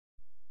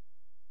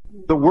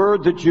the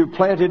word that you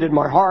planted in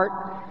my heart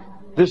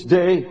this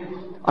day.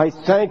 I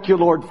thank you,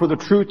 Lord, for the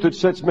truth that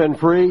sets men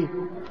free.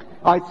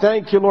 I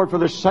thank you, Lord, for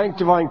the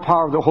sanctifying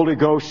power of the Holy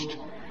Ghost.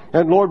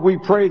 And Lord, we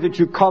pray that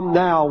you come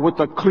now with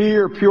the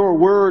clear, pure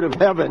word of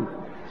heaven.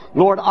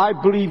 Lord, I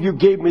believe you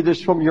gave me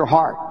this from your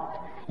heart.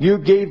 You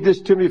gave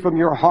this to me from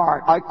your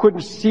heart. I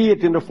couldn't see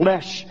it in the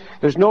flesh.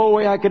 There's no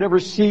way I could ever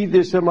see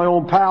this in my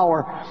own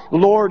power.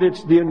 Lord,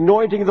 it's the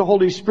anointing of the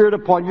Holy Spirit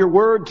upon your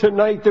word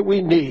tonight that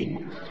we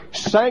need.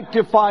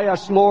 Sanctify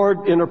us,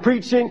 Lord, in our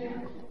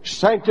preaching.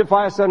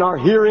 Sanctify us in our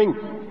hearing.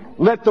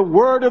 Let the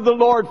word of the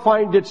Lord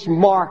find its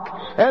mark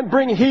and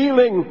bring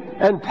healing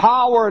and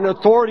power and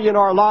authority in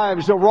our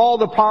lives over all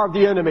the power of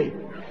the enemy.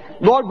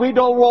 Lord, we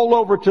don't roll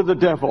over to the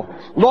devil.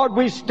 Lord,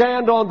 we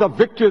stand on the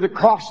victory of the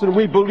cross, and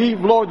we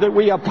believe, Lord, that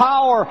we have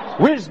power,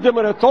 wisdom,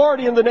 and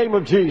authority in the name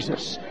of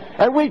Jesus.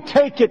 And we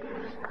take it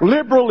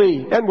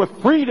liberally and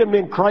with freedom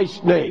in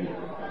Christ's name.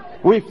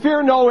 We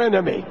fear no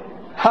enemy.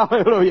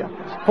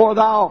 Hallelujah. For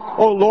thou,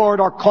 O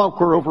Lord, art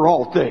conqueror over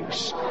all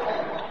things.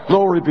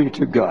 Glory be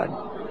to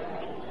God.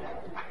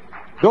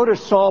 Go to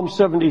Psalm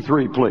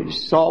 73,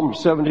 please. Psalm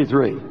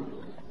 73.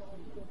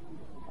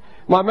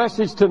 My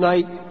message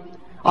tonight,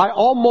 I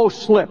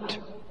almost slipped.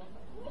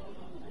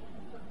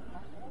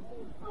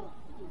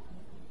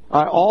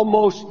 I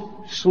almost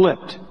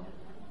slipped.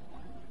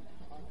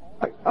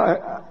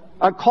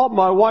 I called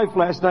my wife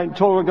last night and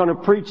told her I'm going to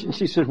preach, and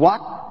she said,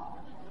 "What?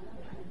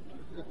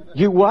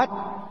 You what?"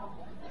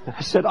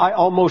 I said, "I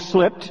almost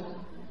slipped."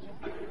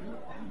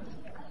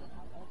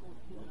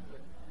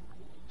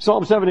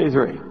 Psalm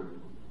 73.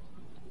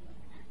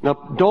 Now,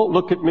 don't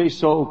look at me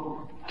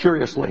so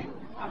curiously.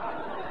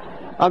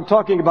 I'm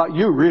talking about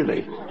you,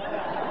 really.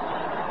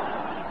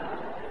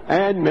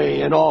 And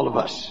me and all of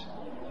us.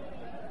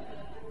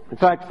 In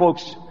fact,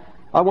 folks,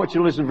 I want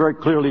you to listen very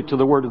clearly to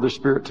the word of the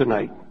Spirit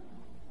tonight.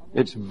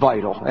 It's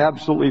vital,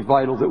 absolutely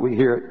vital that we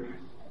hear it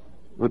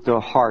with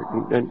the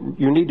heart. And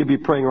you need to be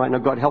praying right now,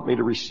 God, help me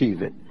to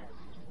receive it.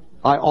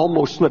 I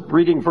almost slipped.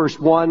 Reading verse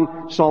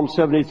 1, Psalm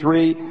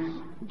 73,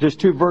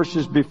 just 2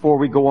 verses before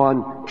we go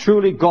on.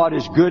 Truly God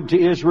is good to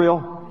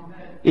Israel,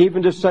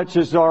 even to such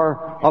as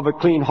are of a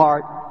clean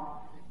heart.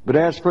 But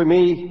as for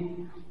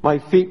me, my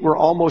feet were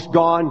almost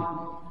gone.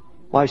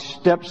 My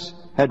steps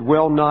had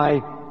well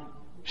nigh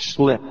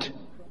slipped.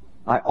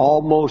 I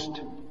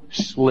almost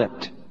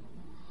slipped.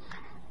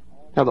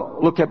 Now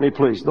look at me,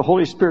 please. The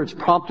Holy Spirit's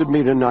prompted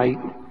me tonight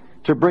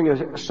to bring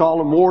a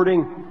solemn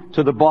warning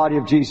to the body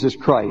of Jesus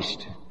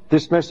Christ.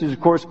 This message, of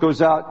course,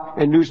 goes out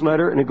in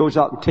newsletter and it goes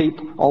out in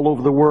tape all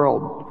over the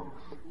world.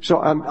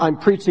 So I'm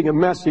preaching a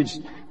message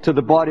to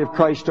the body of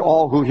Christ, to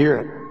all who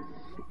hear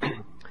it.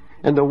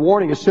 And the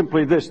warning is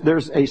simply this.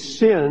 There's a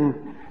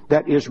sin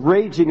that is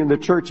raging in the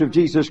Church of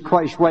Jesus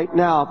Christ right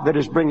now that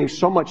is bringing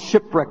so much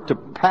shipwreck to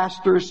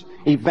pastors,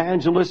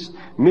 evangelists,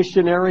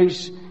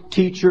 missionaries,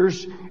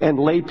 teachers, and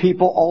lay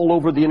people all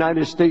over the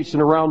United States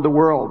and around the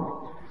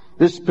world.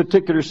 This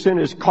particular sin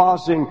is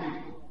causing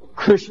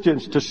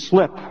Christians to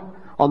slip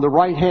on the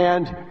right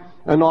hand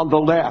and on the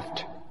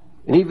left.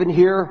 And even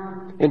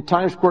here in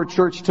Times Square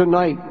Church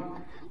tonight,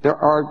 there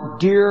are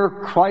dear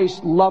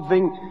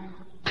Christ-loving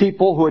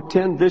people who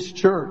attend this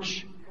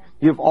church.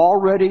 You've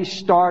already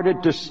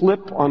started to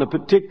slip on a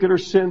particular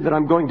sin that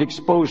I'm going to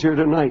expose here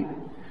tonight.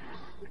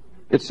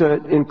 It's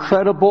an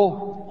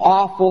incredible,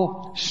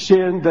 awful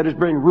sin that is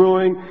bringing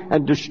ruin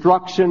and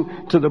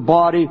destruction to the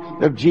body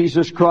of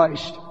Jesus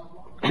Christ.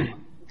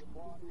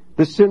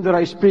 The sin that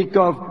I speak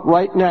of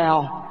right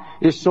now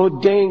is so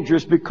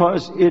dangerous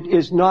because it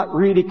is not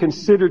really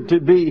considered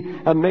to be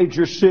a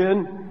major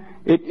sin.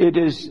 It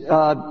is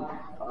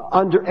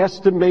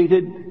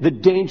underestimated. The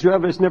danger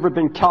of it has never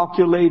been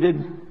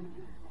calculated.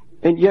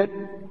 And yet,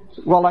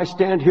 while I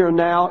stand here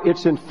now,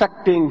 it's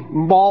infecting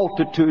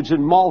multitudes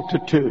and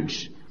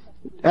multitudes.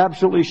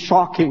 Absolutely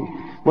shocking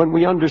when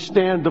we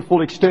understand the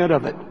full extent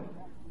of it.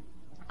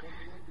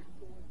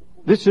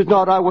 This is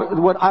not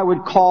what I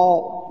would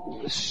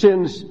call a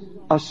sin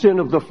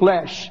of the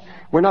flesh.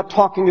 We're not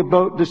talking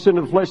about the sin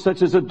of flesh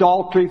such as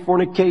adultery,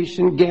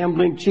 fornication,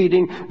 gambling,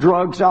 cheating,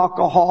 drugs,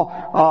 alcohol,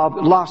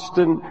 lust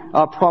and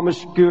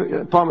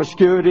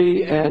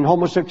promiscuity and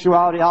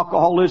homosexuality,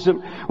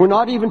 alcoholism. We're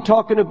not even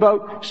talking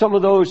about some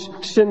of those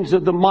sins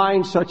of the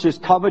mind such as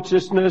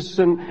covetousness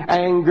and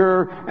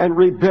anger and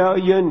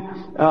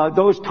rebellion,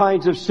 those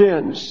kinds of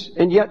sins.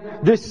 And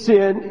yet this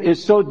sin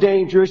is so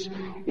dangerous,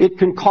 it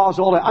can cause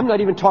all that. I'm not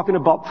even talking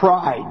about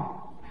pride.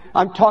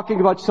 I'm talking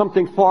about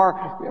something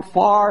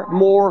far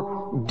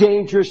more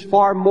dangerous,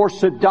 far more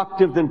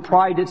seductive than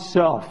pride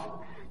itself,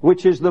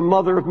 which is the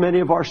mother of many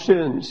of our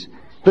sins.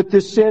 But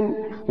this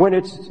sin, when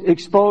it's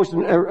exposed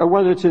or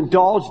when it's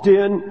indulged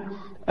in,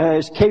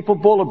 is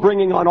capable of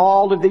bringing on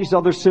all of these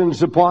other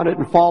sins upon it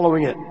and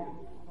following it.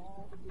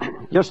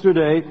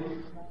 Yesterday,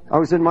 I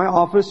was in my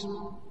office,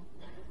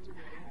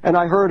 and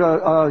I heard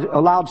a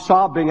loud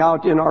sobbing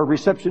out in our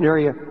reception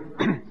area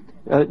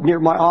near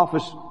my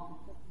office.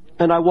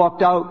 And I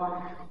walked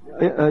out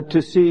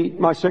to see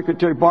my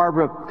secretary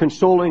Barbara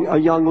consoling a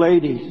young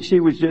lady. She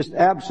was just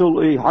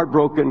absolutely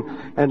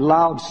heartbroken and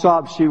loud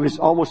sobs. She was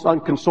almost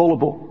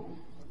unconsolable.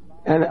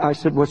 And I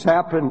said, what's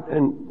happened?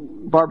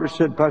 And Barbara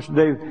said, Pastor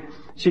Dave,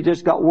 she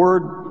just got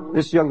word.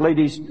 This young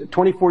lady's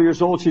 24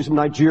 years old. She's from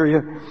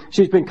Nigeria.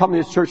 She's been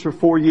coming to this church for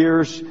 4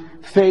 years.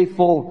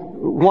 Faithful,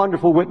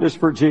 wonderful witness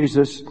for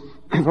Jesus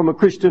from a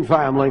Christian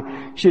family.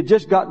 She had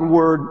just gotten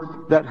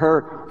word that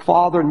her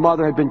father and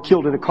mother had been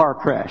killed in a car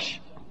crash.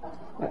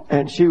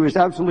 And she was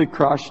absolutely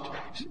crushed.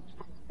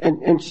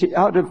 And she,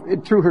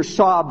 through her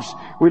sobs,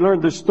 we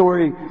learned the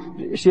story.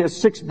 She has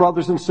 6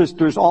 brothers and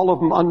sisters, all of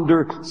them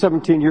under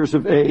 17 years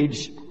of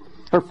age.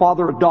 Her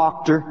father, a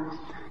doctor.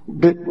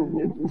 But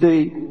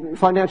the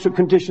financial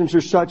conditions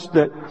are such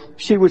that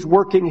she was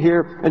working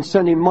here and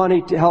sending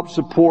money to help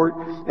support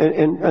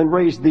and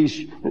raise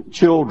these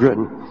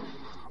children.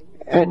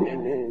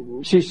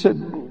 And she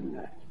said,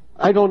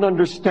 I don't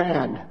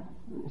understand.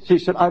 She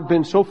said, I've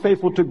been so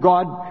faithful to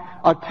God.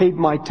 I've paid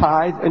my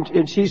tithe.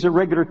 And she's a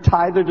regular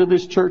tither to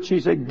this church.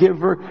 She's a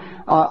giver.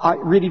 I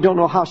really don't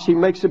know how she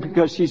makes it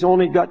because she's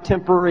only got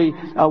temporary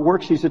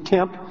work. She's a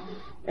temp.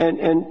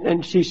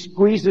 And she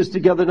squeezes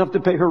together enough to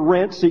pay her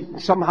rent,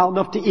 somehow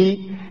enough to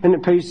eat,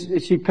 and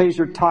she pays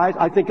her tithe.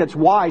 I think that's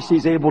why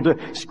she's able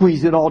to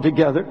squeeze it all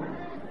together.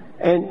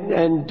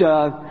 And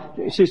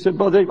she said,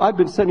 Brother, I've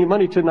been sending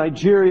money to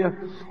Nigeria.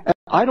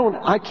 And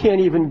I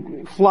can't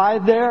even fly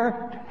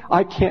there.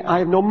 I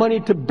have no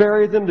money to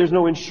bury them. There's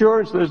no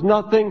insurance. There's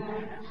nothing.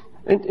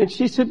 And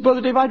she said,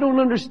 Brother Dave, I don't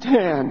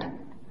understand.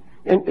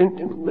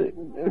 And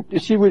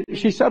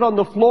she sat on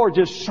the floor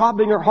just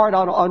sobbing her heart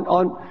out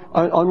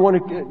on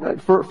one,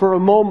 for a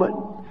moment.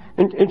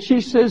 And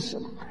she says,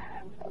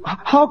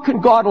 how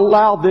can God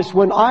allow this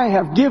when I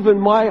have given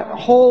my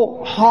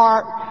whole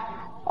heart?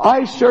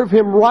 I serve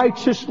Him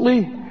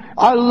righteously.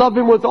 I love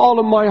Him with all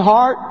of my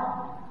heart.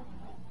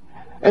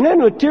 And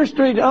then with tears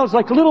straight, I was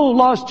like a little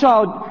lost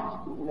child.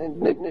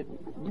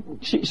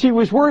 She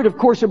was worried, of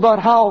course, about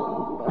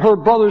how her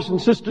brothers and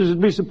sisters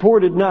would be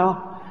supported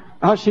now,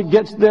 how she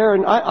gets there,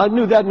 and I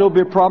knew that'd no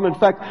be a problem. In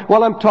fact,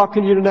 while I'm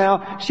talking to you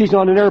now, she's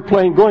on an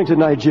airplane going to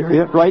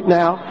Nigeria right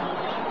now.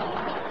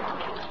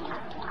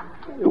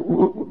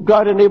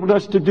 God enabled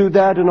us to do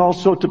that and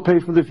also to pay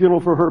for the funeral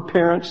for her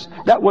parents.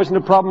 That wasn't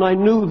a problem. I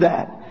knew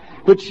that.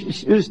 But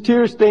his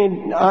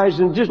tear-stained eyes,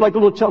 and just like a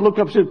little child, looked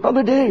up and said,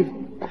 Brother Dave,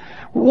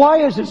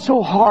 why is it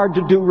so hard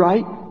to do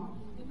right?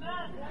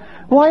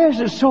 Why is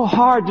it so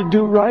hard to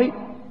do right?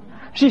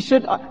 She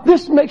said,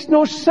 this makes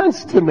no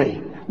sense to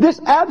me. This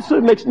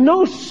absolutely makes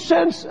no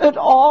sense at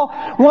all.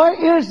 Why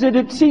is it?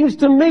 It seems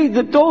to me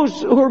that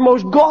those who are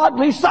most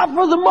godly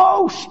suffer the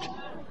most.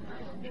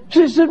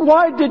 She said,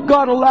 why did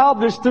God allow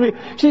this to me?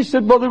 She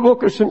said, Brother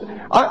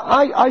Wilkerson,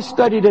 I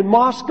studied in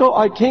Moscow.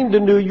 I came to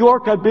New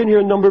York. I've been here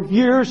a number of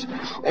years.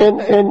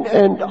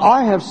 And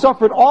I have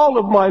suffered all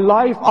of my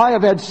life. I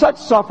have had such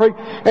suffering.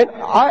 And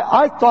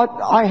I thought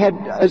I had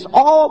as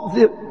all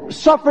the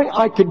suffering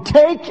I could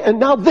take. And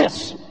now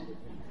this.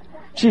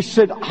 She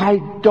said, I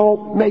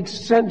don't make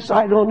sense.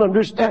 I don't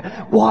understand.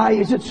 Why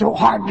is it so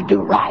hard to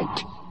do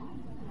right?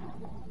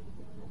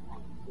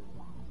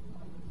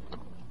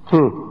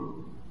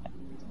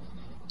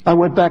 I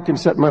went back and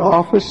sat in my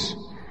office.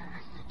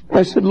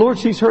 I said, Lord,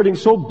 she's hurting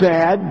so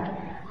bad.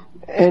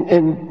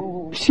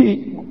 And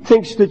she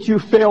thinks that you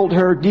failed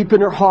her deep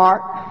in her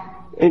heart.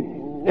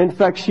 And in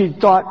fact, she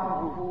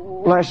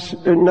thought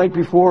last night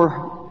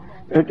before,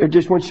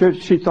 just when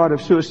she thought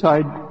of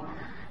suicide.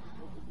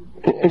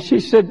 And she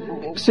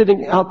said,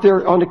 sitting out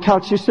there on the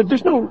couch, she said,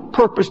 there's no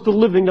purpose to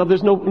living now.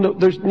 There's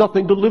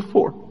nothing to live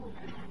for.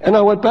 And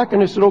I went back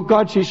and I said, oh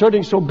God, she's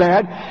hurting so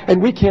bad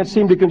and we can't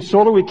seem to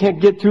console her. We can't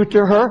get through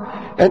to her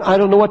and I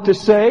don't know what to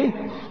say.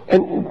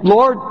 And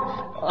Lord,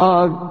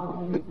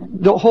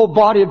 the whole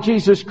body of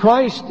Jesus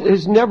Christ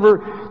has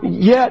never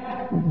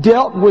yet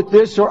dealt with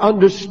this or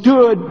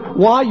understood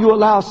why you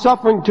allow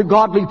suffering to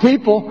godly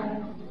people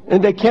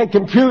and they can't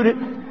compute it.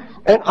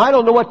 And I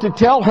don't know what to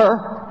tell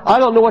her. I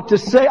don't know what to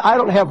say. I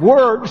don't have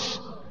words.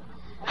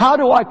 How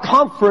do I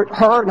comfort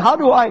her? And how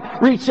do I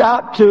reach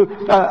out to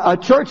a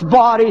church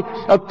body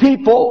of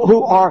people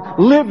who are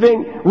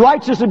living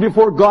righteously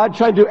before God,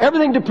 trying to do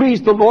everything to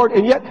please the Lord,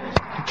 and yet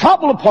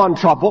trouble upon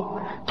trouble,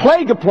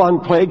 plague upon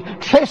plague,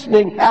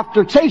 chastening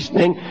after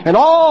chastening, and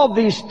all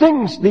these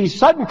things, these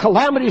sudden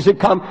calamities that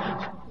come.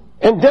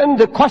 And then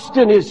the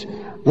question is,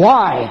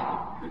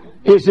 why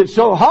is it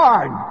so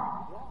hard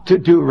to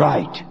do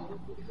right?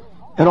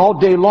 And all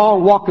day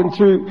long, walking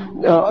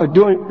through,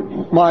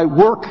 doing my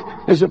work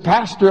as a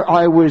pastor,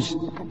 I was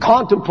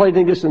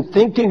contemplating this and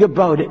thinking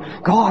about it.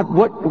 God,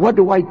 what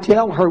do I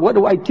tell her? What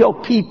do I tell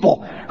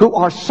people who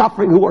are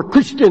suffering, who are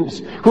Christians,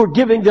 who are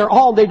giving their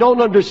all? They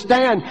don't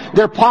understand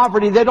their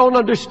poverty. They don't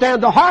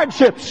understand the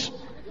hardships.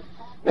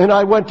 And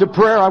I went to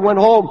prayer. I went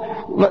home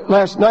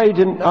last night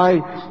and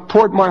I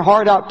poured my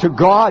heart out to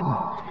God.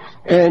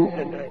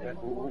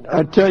 And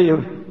I tell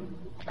you,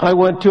 I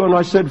went to him and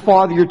I said,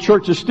 Father, your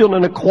church is still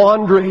in a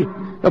quandary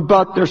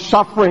about their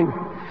suffering.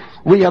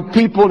 We have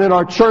people in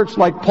our church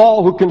like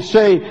Paul who can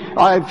say,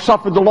 I've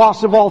suffered the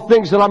loss of all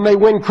things that I may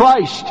win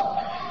Christ.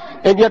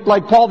 And yet,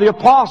 like Paul the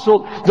Apostle,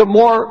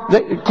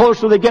 the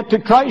closer they get to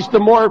Christ, the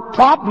more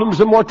problems,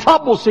 the more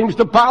trouble seems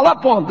to pile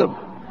up on them.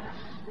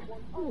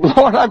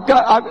 Lord,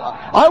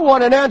 I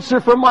want an answer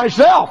for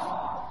myself.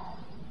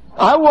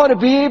 I want to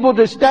be able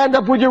to stand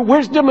up with your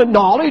wisdom and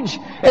knowledge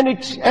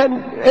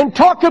and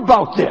talk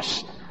about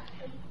this.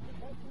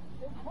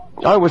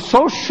 I was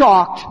so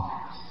shocked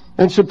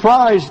and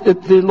surprised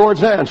at the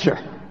Lord's answer.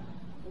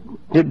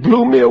 It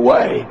blew me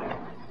away.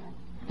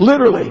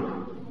 Literally.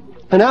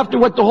 And after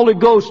what the Holy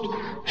Ghost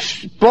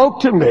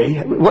spoke to me,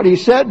 what He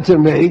said to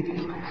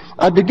me,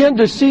 I began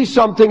to see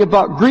something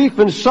about grief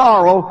and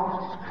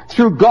sorrow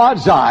through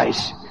God's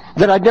eyes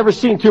that I'd never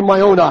seen through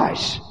my own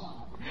eyes.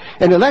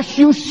 And unless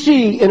you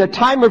see in a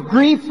time of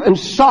grief and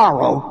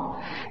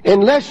sorrow,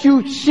 unless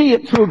you see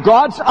it through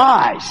God's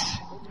eyes,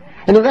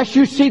 and unless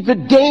you see the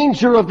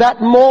danger of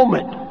that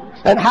moment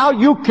and how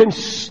you can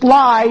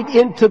slide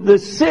into the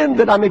sin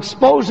that I'm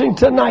exposing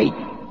tonight,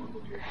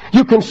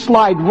 you can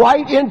slide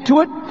right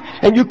into it,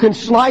 and you can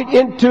slide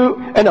into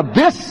an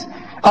abyss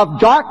of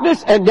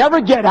darkness and never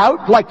get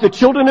out, like the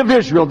children of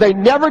Israel. They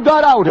never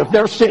got out of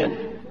their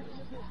sin.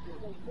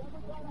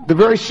 The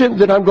very sin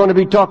that I'm going to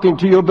be talking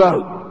to you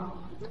about.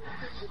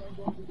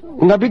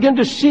 And I begin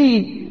to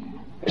see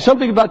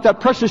something about that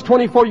precious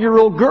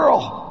 24-year-old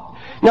girl.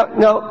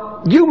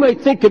 Now, you may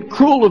think it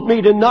cruel of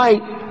me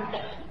tonight,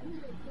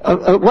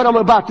 what I'm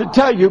about to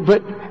tell you,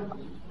 but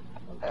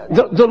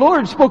the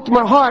Lord spoke to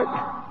my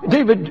heart,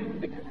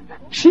 David,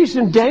 she's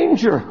in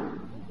danger.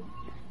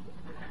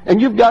 And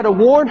you've got to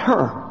warn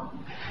her.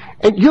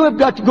 And you have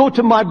got to go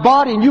to my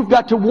body, and you've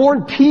got to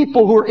warn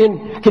people who are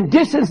in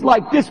conditions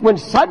like this, when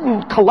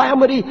sudden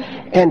calamity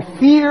and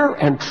fear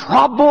and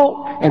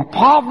trouble and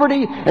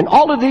poverty and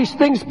all of these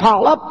things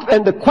pile up,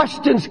 and the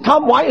questions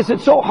come, why is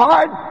it so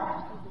hard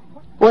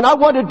when I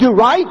want to do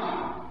right?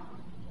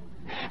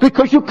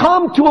 Because you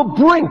come to a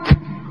brink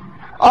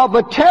of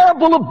a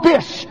terrible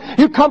abyss.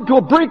 You come to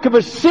a brink of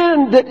a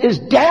sin that is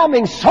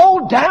damning,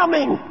 so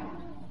damning.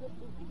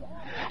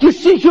 You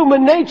see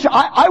human nature.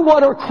 I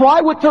want to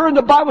cry with her, and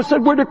the Bible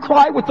said we're to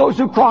cry with those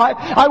who cry.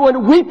 I want to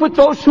weep with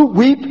those who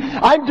weep.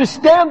 I'm to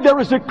stand there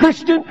as a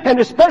Christian,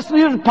 and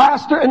especially as a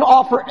pastor, and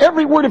offer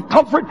every word of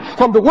comfort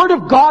from the Word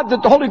of God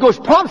that the Holy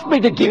Ghost prompts me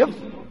to give.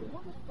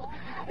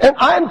 And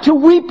I'm to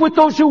weep with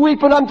those who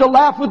weep, and I'm to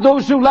laugh with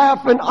those who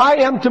laugh, and I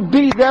am to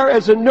be there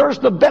as a nurse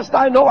the best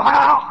I know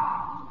how.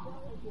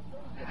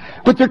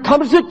 But there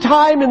comes a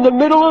time in the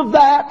middle of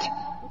that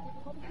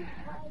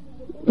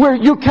where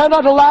you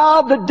cannot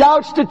allow the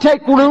doubts to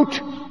take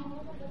root.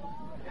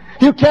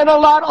 You cannot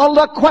allow all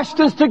the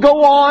questions to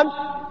go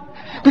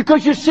on.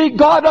 Because you see,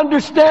 God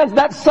understands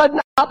that sudden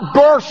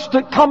outburst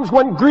that comes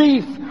when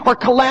grief or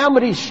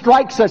calamity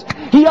strikes us.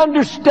 He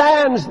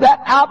understands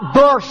that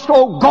outburst.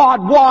 Oh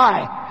God,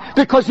 why?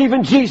 Because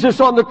even Jesus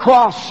on the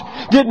cross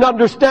didn't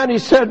understand. He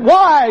said,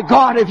 why,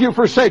 God, have you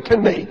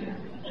forsaken me?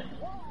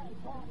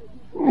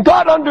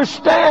 God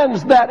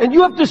understands that, and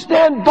you have to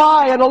stand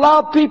by and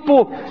allow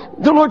people.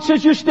 The Lord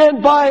says you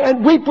stand by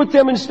and weep with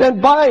them, and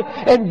stand by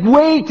and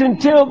wait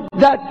until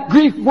that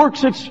grief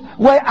works its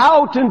way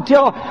out,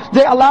 until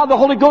they allow the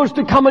Holy Ghost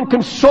to come and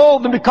console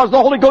them, because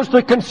the Holy Ghost is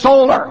a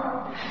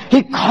consoler.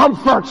 He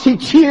comforts, He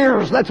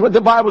cheers. That's what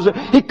the Bible says.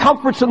 He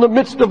comforts in the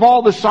midst of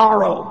all the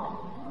sorrow.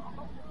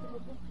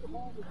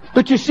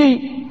 But you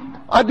see,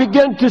 I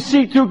began to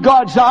see through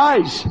God's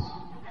eyes.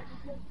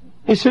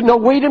 He said, no,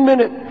 wait a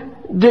minute.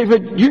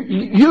 David,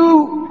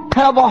 you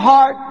have a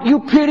heart, you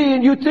pity,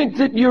 and you think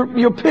that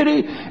your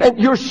pity and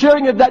your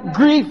sharing of that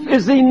grief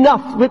is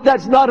enough, but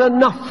that's not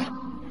enough.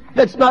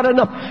 That's not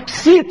enough.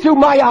 See it through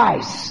my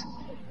eyes.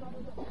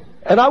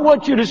 And I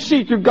want you to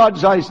see through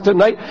God's eyes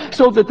tonight,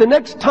 so that the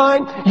next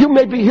time you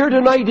may be here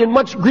tonight in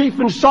much grief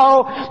and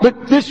sorrow,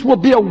 but this will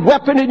be a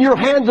weapon in your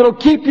hand that will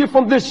keep you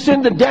from this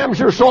sin that damns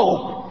your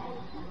soul.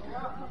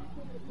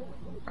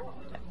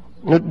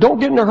 Now, don't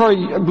get in a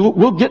hurry.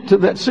 We'll get to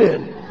that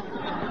sin.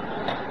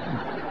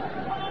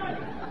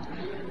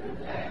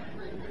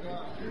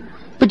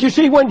 But you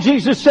see, when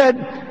Jesus said,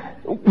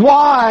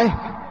 why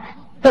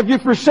have you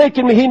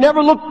forsaken me? He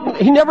never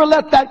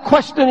let that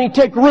questioning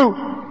take root.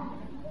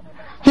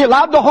 He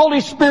allowed the Holy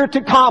Spirit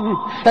to come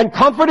and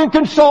comfort and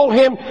console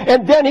him.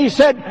 And then he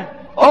said,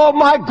 oh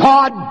my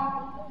God,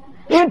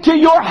 into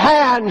your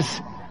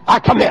hands I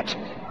commit.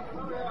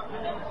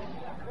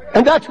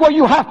 And that's where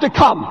you have to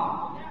come.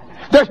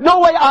 There's no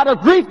way out of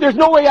grief. There's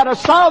no way out of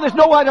sorrow. There's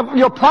no way out of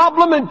your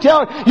problem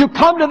until you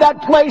come to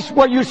that place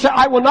where you say,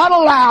 I will not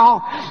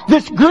allow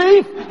this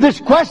grief, this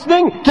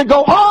questioning to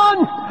go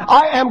on.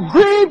 I am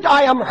grieved.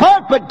 I am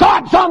hurt, but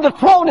God's on the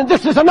throne, and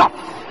this is enough.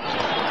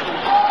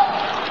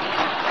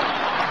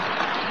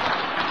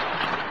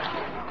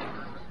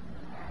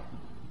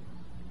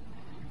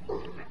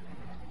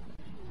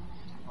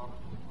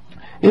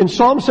 In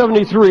Psalm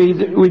 73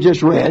 that we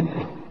just read,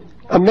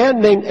 a man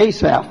named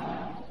Asaph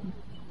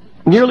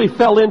nearly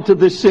fell into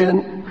this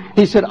sin.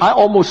 He said, I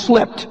almost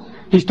slipped.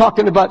 He's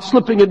talking about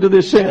slipping into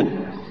this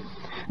sin.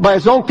 by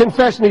his own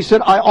confession, he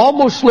said, I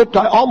almost slipped,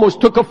 I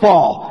almost took a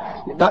fall.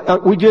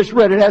 We just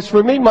read it. As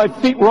for me, my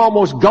feet were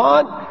almost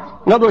gone.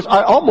 In other words,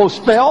 I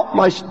almost fell.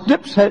 My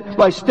steps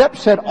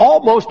had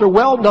almost or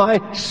well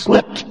nigh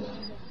slipped.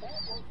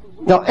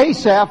 Now,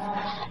 Asaph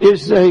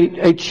is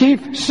a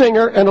chief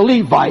singer and a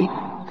Levite,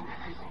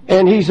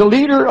 and he's a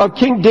leader of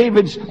King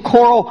David's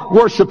choral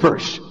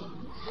worshipers.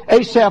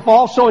 Asaph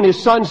also and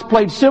his sons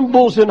played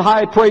cymbals in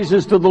high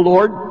praises to the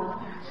Lord.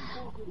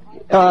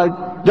 There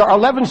are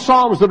 11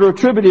 psalms that are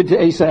attributed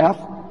to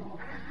Asaph.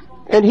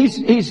 And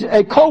he's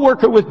a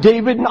co-worker with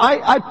David, and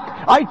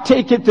I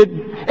take it that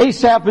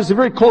Asaph is a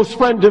very close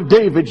friend of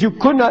David's. You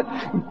could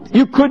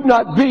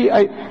not be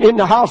in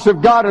the house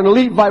of God and a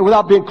Levite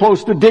without being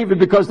close to David,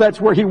 because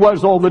that's where he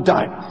was all the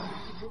time.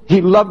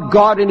 He loved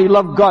God and he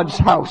loved God's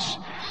house.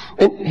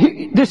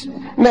 And this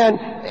man,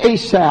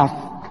 Asaph,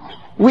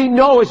 we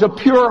know is a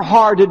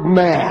pure-hearted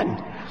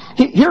man.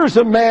 Here's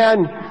a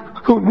man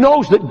who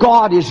knows that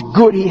God is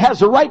good. He has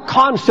the right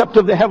concept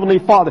of the Heavenly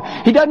Father.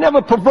 He doesn't have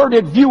a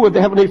perverted view of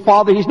the Heavenly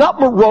Father. He's not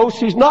morose.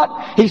 He's not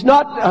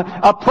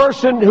a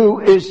person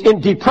who is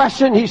in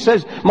depression. He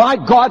says, my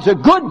God's a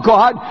good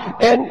God,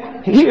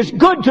 and He is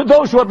good to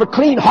those who have a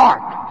clean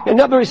heart. In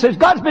other words, he says,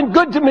 God's been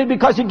good to me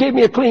because He gave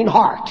me a clean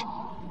heart.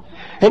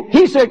 And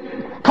he's a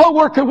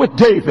co-worker with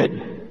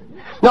David.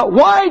 Now,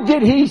 why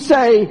did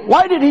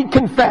he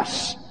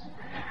confess?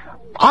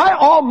 I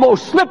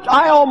almost slipped,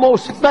 I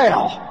almost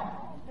fell.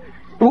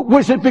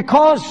 Was it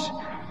because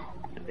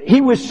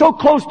he was so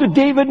close to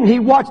David and he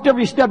watched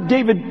every step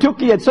David took?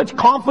 He had such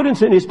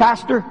confidence in his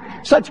pastor,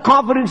 such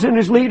confidence in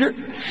his leader,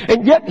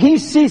 and yet he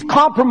sees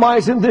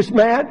compromise in this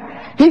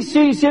man. He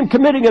sees him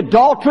committing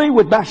adultery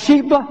with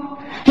Bathsheba.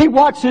 He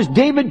watches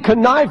David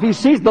connive. He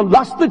sees the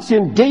lust that's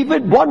in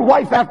David, one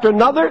wife after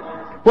another.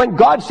 When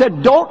God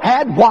said, don't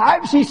add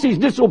wives, he sees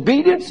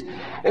disobedience.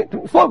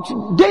 Folks,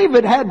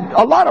 David had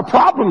a lot of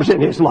problems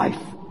in his life.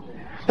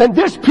 And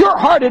this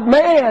pure-hearted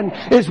man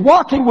is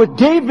walking with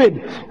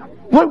David.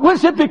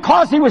 Was it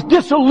because he was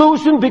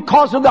disillusioned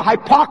because of the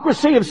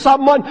hypocrisy of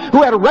someone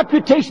who had a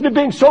reputation of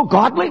being so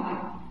godly?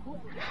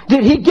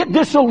 Did he get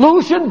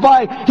disillusioned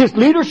by his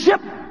leadership?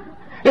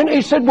 And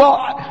he said, well,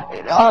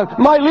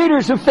 my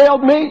leaders have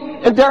failed me.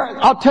 And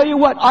I'll tell you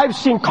what, I've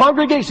seen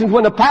congregations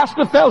when a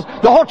pastor fails,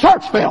 the whole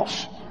church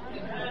fails.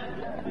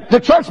 The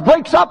church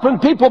breaks up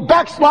and people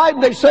backslide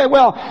and they say,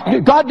 well,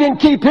 God didn't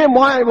keep him.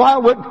 Why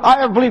would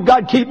I ever believe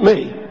God keep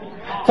me?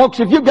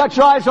 Folks, if you've got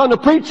your eyes on the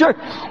preacher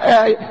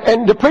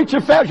and the preacher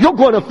fails, you're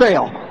going to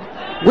fail.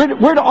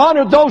 We're to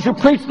honor those who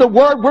preach the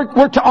word.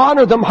 We're to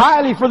honor them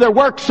highly for their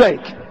work's sake.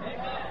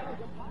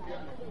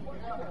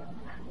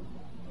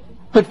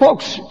 But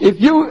folks, if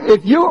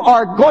you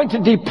are going to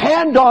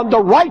depend on the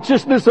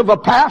righteousness of a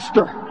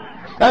pastor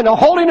and the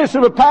holiness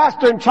of a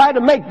pastor and try to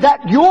make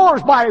that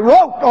yours by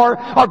rote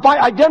or by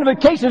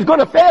identification, is going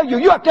to fail you.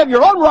 You have to have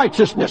your own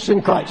righteousness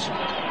in Christ.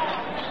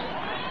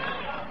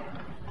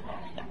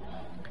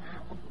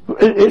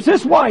 Is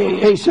this why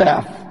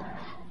Asaph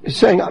is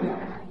saying,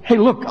 hey,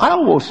 look, I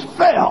almost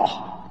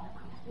fell?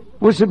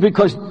 Was it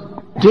because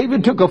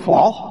David took a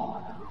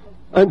fall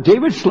and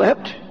David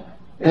slipped?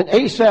 And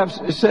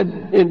Asaph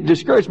said in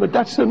discouragement,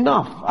 that's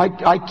enough.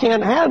 I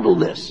can't handle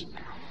this.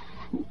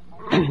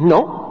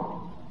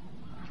 No,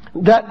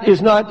 that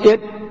is not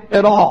it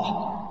at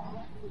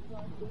all.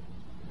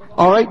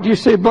 All right, you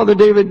say, Brother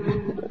David,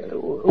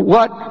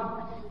 what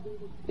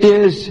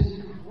is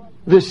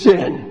the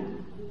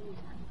sin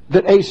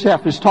that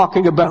Asaph is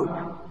talking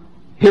about?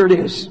 Here it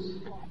is.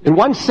 In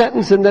one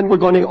sentence, and then we're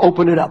going to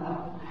open it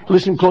up.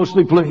 Listen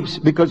closely, please,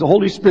 because the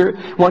Holy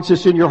Spirit wants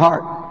this in your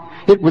heart.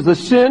 It was the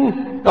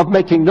sin of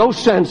making no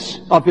sense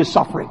of his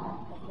suffering.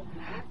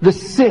 The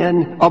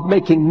sin of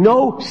making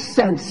no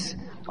sense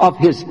of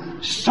his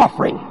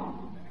suffering.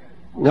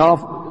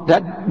 Now,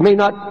 that may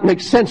not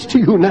make sense to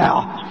you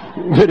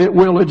now, but it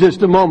will in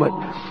just a moment.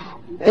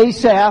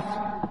 Asaph,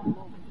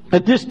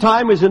 at this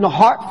time, is in the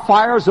hot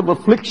fires of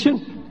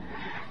affliction.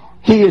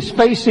 He is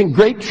facing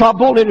great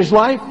trouble in his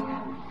life.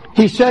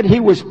 He said he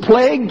was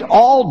plagued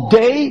all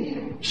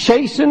day,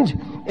 chastened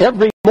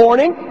every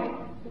morning.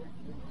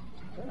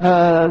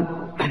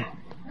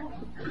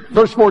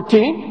 Verse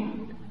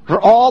 14,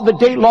 for all the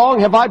day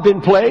long have I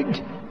been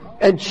plagued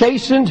and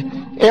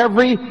chastened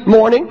every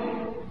morning.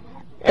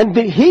 And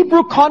the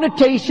Hebrew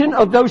connotation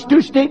of those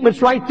two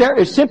statements right there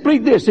is simply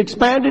this,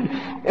 expanded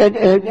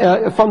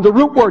from the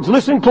root words.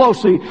 Listen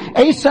closely.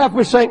 Asaph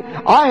was saying,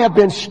 I have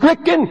been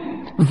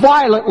stricken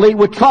violently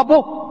with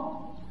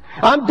trouble.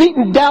 I'm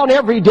beaten down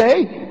every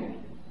day.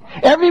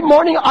 Every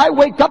morning I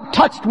wake up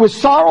touched with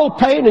sorrow,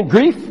 pain, and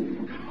grief.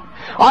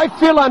 I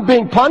feel I'm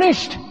being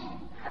punished.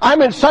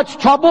 I'm in such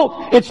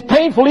trouble, it's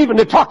painful even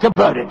to talk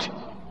about it.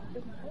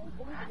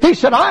 He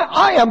said,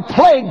 I am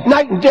plagued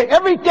night and day.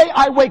 Every day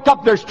I wake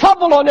up, there's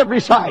trouble on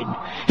every side.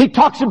 He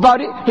talks about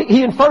it,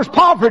 he infers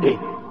poverty.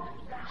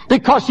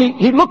 Because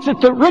he looks at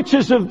the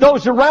riches of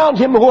those around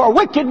him who are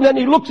wicked, and then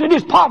he looks at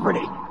his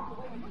poverty.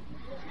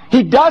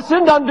 He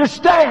doesn't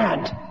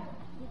understand.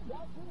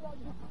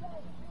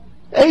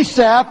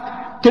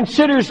 Asaph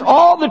considers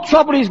all the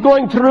trouble he's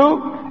going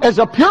through as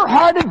a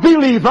pure-hearted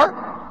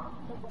believer.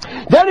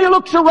 Then he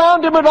looks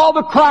around him at all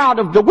the crowd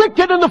of the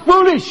wicked and the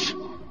foolish.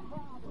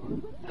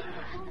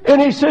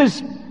 And he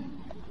says,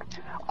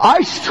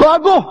 I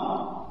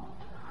struggle.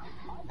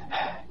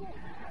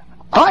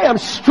 I am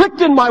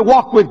strict in my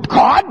walk with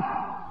God.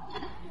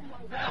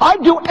 I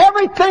do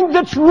everything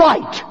that's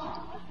right.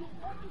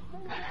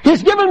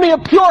 He's given me a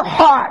pure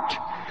heart.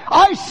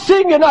 I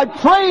sing and I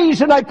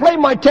praise and I play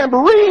my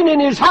tambourine in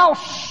His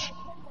house.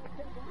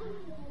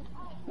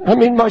 I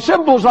mean, my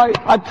cymbals,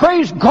 I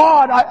praise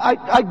God.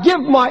 I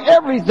give my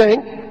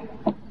everything.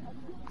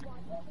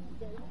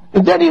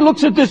 And then he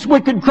looks at this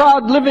wicked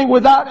crowd living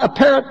without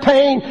apparent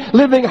pain,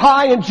 living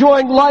high,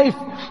 enjoying life,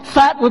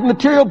 fat with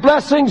material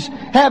blessings,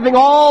 having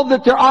all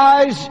that their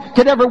eyes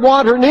could ever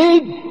want or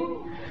need.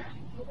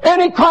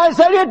 And he cries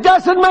out, it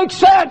doesn't make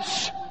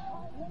sense.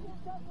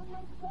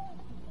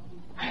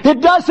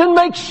 It doesn't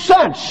make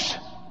sense.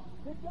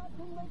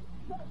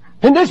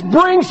 And this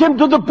brings him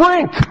to the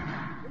brink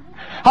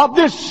of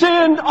this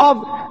sin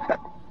of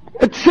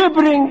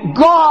attributing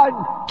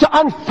God to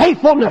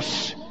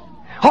unfaithfulness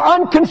or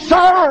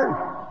unconcern.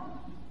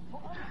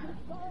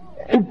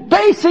 And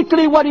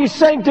basically what he's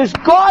saying, does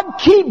God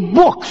keep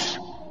books?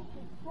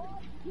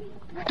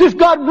 Does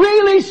God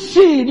really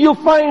see? You'll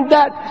find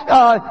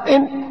that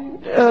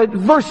in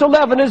verse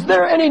 11, is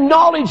there any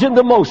knowledge in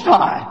the Most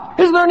High?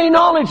 Is there any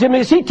knowledge in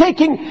him? Is he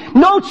taking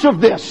notes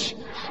of this?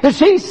 Is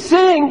he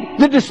seeing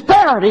the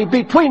disparity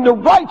between the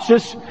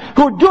righteous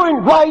who are doing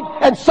right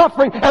and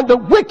suffering and the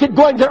wicked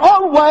going their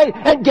own way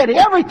and getting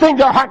everything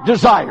their heart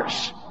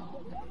desires?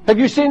 Have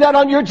you seen that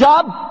on your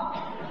job?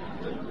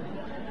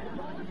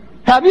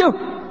 Have you?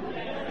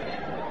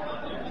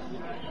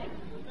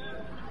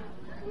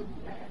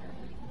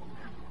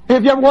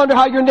 Have you ever wondered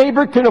how your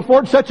neighbor can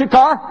afford such a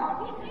car?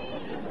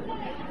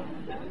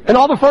 And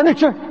all the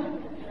furniture?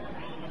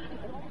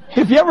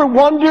 Have you ever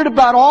wondered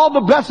about all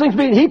the blessings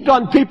being heaped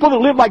on people that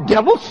live like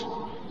devils?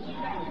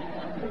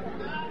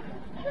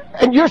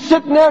 And you're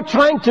sitting there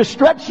trying to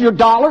stretch your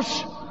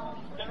dollars?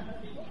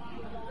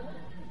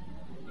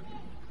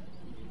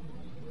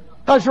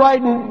 I was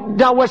riding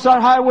down West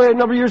Side Highway a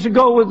number of years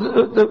ago with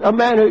a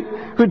man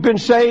who'd been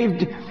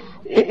saved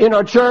in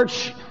our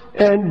church,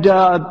 and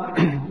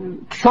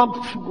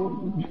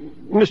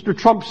Mr.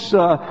 Trump's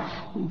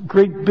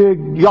great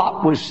big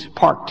yacht was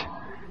parked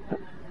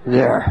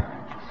there.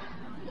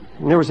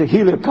 And there was a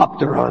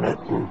helicopter on it.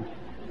 And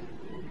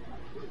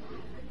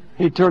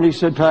he turned, he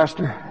said,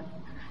 Pastor,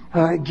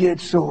 I get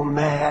so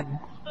mad.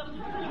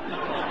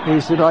 He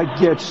said, I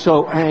get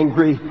so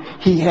angry.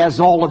 He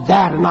has all of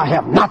that and I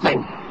have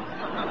nothing.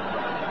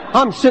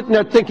 I'm sitting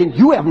there thinking,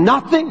 you have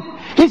nothing?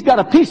 He's got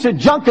a piece of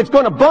junk that's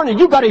going to burn and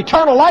you got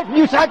eternal life and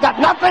you say, I got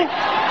nothing?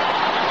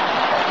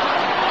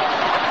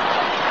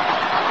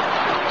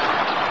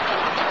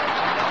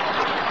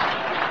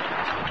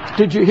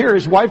 Did you hear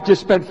his wife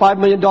just spent $5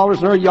 million on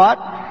her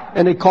yacht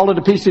and they call it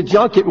a piece of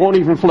junk? It won't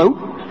even float.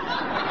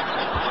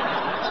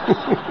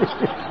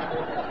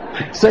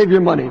 Save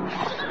your money.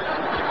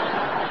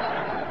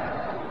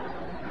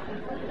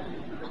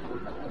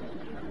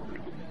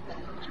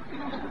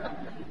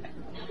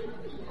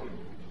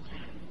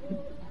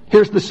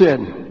 Here's the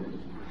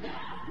sin.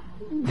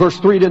 Verse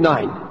 3 to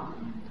 9.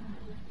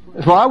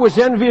 For I was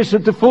envious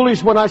at the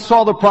foolish when I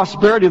saw the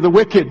prosperity of the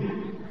wicked.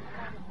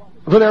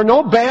 For there are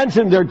no bands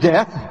in their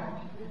death.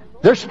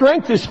 Their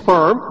strength is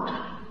firm.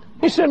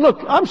 He said,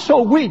 look, I'm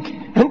so weak,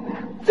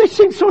 and they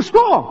seem so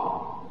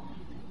strong.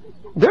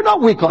 They're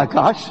not weak like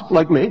us,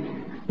 like me.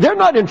 They're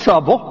not in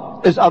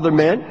trouble as other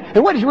men.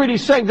 And what he's really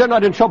saying, they're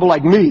not in trouble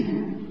like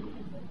me.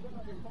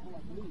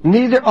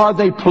 Neither are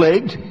they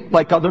plagued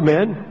like other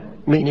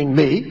men, meaning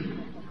me.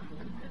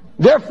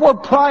 Therefore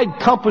pride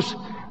compassed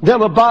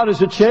them about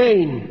as a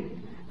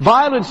chain.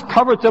 Violence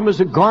covered them as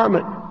a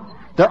garment.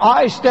 Their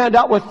eyes stand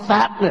out with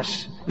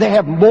fatness. They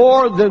have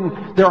more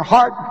than their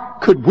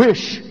heart could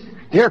wish.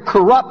 They are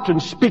corrupt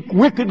and speak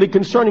wickedly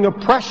concerning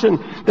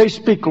oppression. They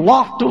speak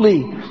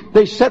loftily.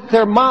 They set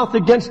their mouth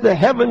against the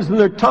heavens and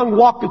their tongue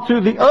walketh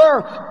through the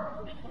earth.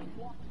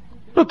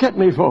 Look at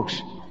me,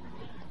 folks.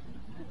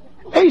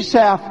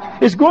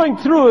 Asaph is going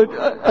through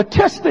a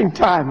testing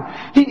time.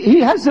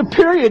 He has a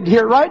period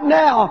here right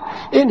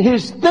now in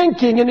his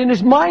thinking and in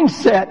his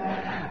mindset.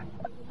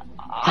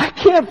 I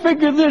can't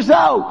figure this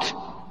out.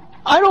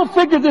 I don't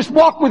figure this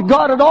walk with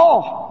God at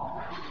all.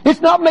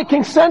 It's not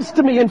making sense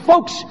to me. And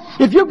folks,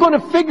 if you're going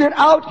to figure it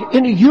out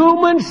in a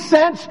human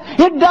sense,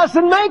 it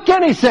doesn't make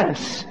any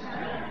sense.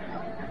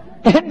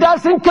 It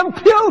doesn't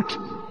compute.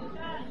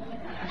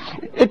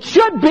 It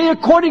should be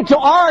according to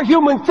our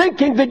human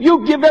thinking that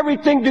you give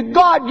everything to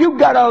God. You've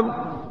got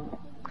a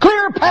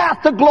clear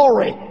path to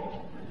glory.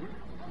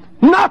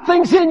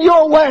 Nothing's in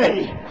your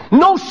way.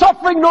 No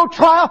suffering, no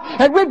trial.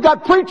 And we've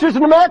got preachers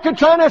in America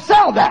trying to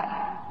sell that.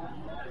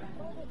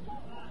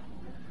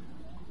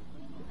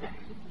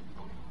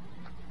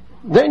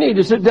 They need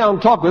to sit down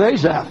and talk with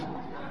Asaph.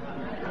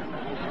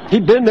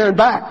 He'd been there and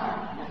back.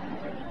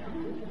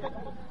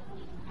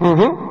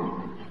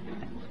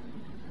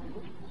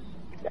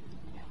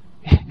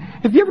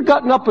 Have you ever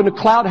gotten up in a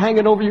cloud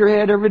hanging over your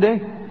head every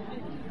day?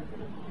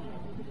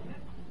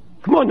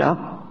 Come on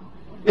now.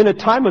 In a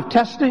time of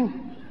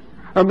testing,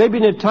 or maybe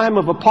in a time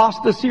of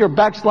apostasy or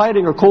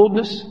backsliding or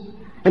coldness,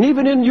 and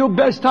even in your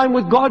best time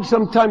with God,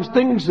 sometimes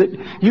things that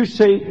you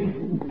say,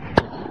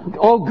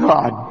 oh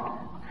God,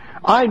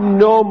 I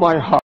know my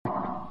heart.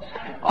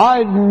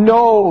 I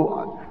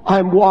know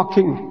I'm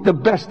walking the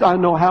best I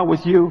know how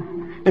with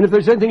you. And if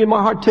there's anything in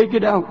my heart, take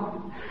it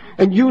out.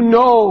 And you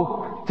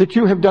know that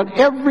you have done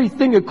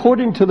everything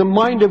according to the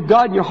mind of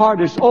God. Your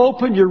heart is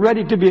open. You're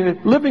ready to be a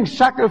living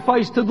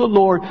sacrifice to the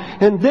Lord.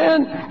 And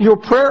then your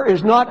prayer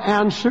is not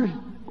answered.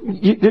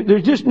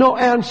 There's just no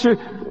answer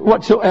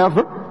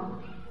whatsoever.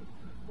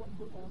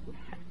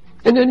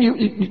 And then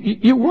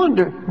you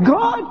wonder,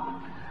 God,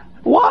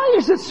 why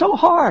is it so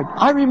hard?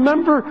 I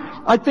remember,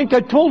 I think I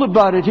told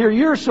about it here a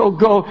year or so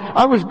ago.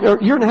 A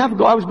year and a half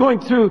ago, I was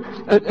going through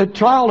a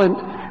trial, and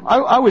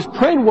I was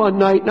praying one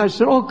night, and I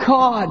said, oh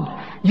God,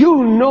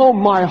 you know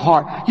my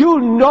heart. You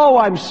know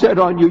I'm set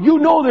on you. You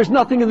know there's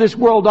nothing in this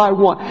world I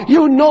want.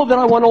 You know that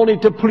I want only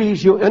to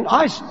please you. And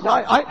I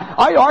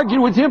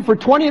argued with him for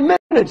 20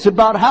 minutes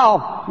about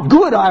how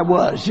good I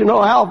was,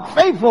 how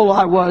faithful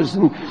I was.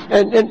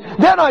 And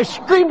then I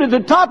screamed at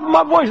the top of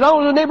my voice. I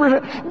was in the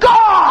neighborhood,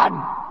 God,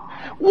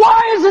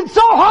 why is it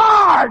so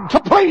hard to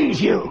please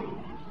you?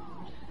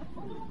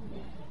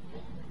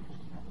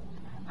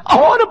 I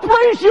want to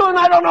please you and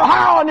I don't know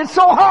how, and it's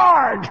so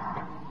hard.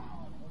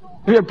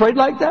 Have you ever prayed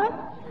like that?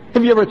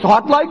 Have you ever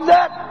thought like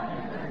that?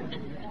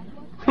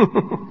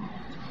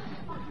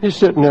 You're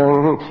sitting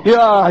there,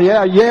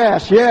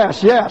 yes.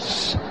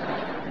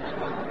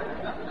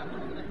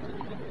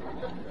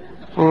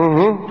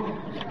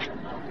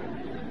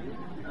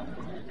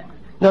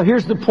 Now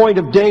here's the point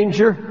of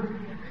danger,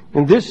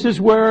 and this is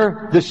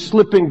where the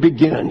slipping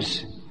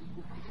begins.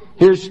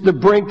 Here's the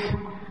brink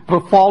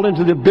of a fall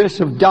into the abyss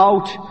of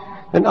doubt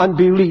and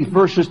unbelief.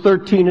 Verses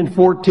 13 and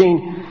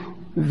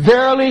 14.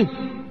 Verily,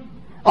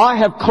 I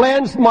have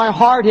cleansed my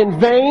heart in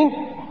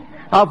vain.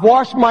 I've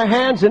washed my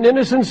hands in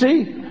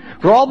innocency.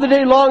 For all the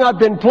day long I've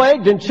been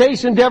plagued and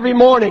chastened every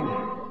morning.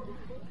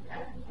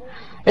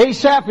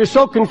 Asaph is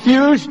so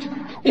confused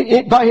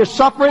by his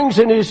sufferings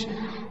and his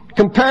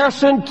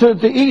comparison to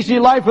the easy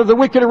life of the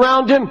wicked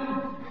around him.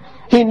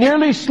 He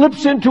nearly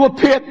slips into a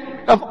pit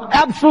of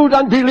absolute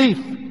unbelief.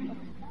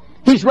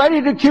 He's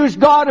ready to accuse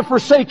God of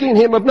forsaking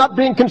him, of not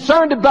being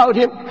concerned about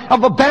him,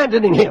 of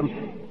abandoning him.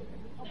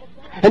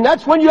 And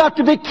that's when you have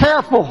to be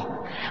careful.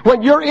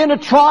 When you're in a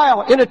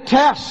trial, in a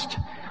test,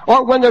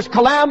 or when there's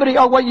calamity,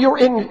 or when you're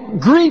in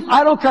grief,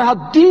 I don't care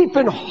how deep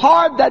and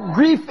hard that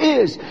grief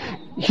is.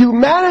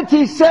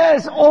 Humanity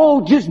says,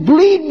 oh, just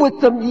bleed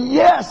with them.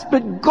 Yes,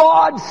 but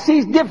God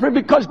sees different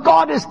because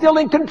God is still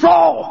in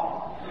control.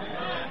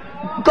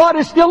 God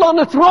is still on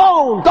the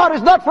throne. God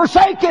is not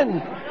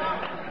forsaken.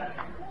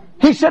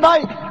 He said,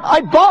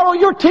 I borrow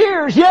your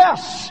tears.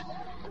 Yes.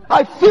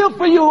 I feel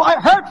for you. I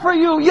hurt for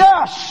you.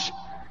 Yes.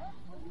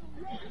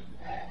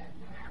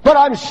 But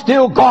I'm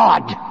still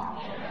God.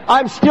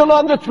 I'm still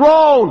on the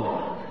throne.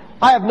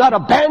 I have not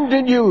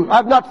abandoned you. I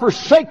have not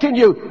forsaken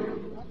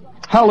you.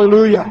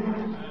 Hallelujah.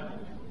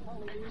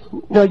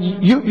 Now,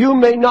 you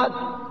may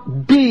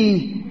not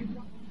be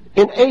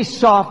in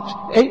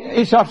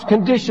Asaph's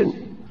condition.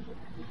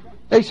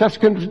 Asaph's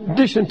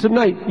condition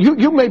tonight.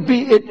 You may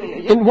be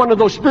in one of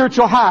those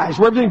spiritual highs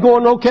where everything's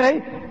going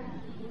okay.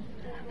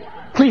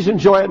 Please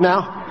enjoy it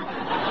now.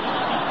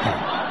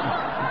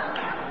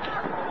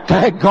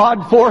 Thank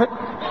God for it.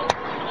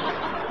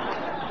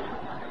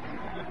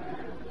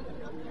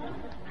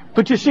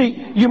 But you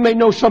see, you may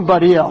know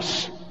somebody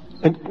else.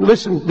 And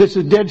listen, this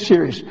is dead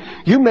serious.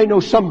 You may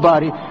know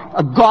somebody,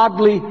 a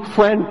godly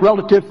friend,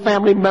 relative,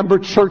 family member,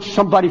 church,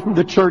 somebody from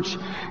the church,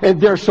 and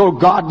they're so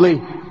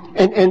godly,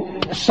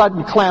 and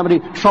sudden calamity,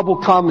 trouble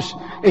comes,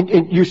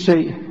 and you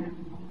say,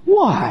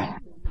 why?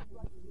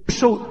 They're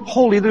so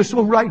holy, they're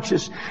so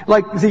righteous.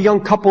 Like the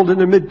young couple in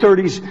their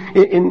mid-30s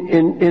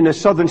in a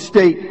southern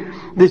state.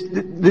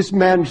 This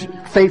man's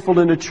faithful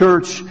in the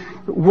church,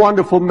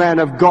 wonderful man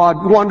of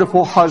God,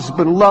 wonderful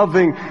husband,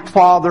 loving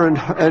father and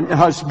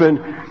husband,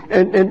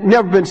 and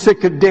never been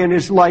sick a day in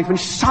his life, and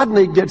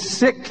suddenly gets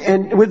sick,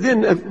 and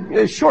within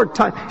a short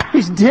time,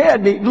 he's dead,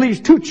 and he leaves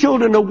 2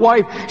 children, a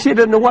wife. She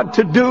didn't know what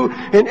to do,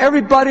 and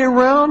everybody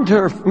around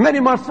her, many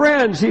of my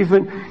friends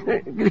even,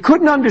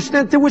 couldn't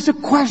understand. There was a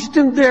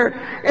question there,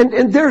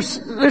 and they're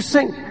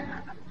saying,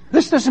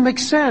 this doesn't make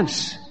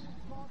sense.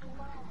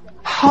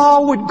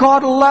 How would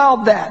God allow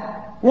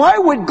that? Why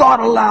would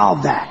God allow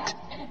that?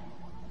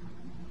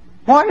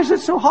 Why is it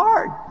so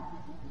hard?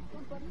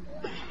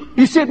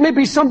 You see, it may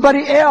be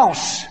somebody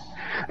else.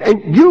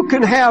 And you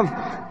can have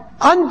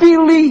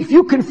unbelief.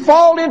 You can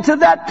fall into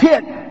that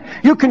pit.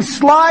 You can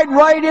slide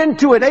right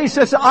into it. Asa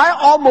says, I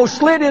almost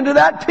slid into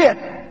that pit.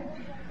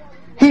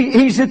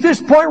 He's at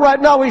this point right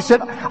now, he said,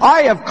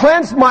 I have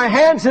cleansed my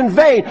hands in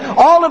vain.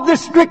 All of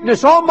this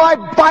strictness, all my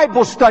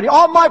Bible study,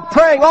 all my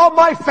praying, all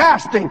my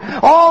fasting,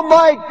 all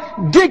my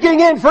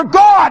digging in for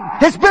God,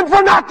 it's been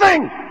for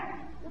nothing.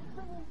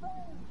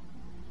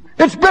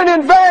 It's been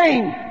in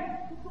vain.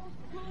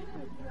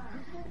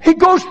 He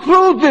goes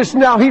through this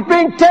now. He's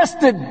being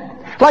tested.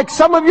 Like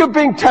some of you are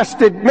being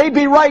tested,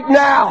 maybe right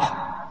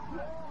now.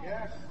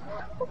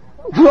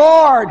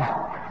 Lord,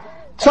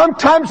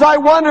 sometimes I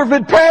wonder if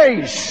it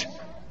pays.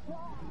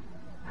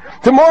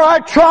 The more I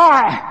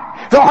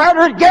try, the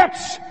harder it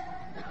gets.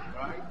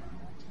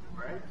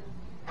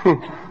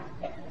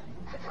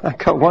 I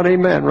got one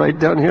amen right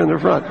down here in the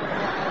front.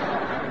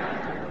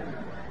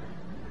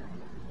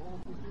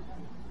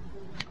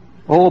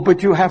 Oh,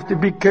 but you have to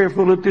be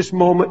careful at this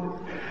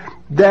moment.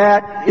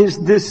 That is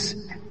this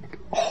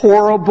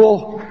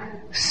horrible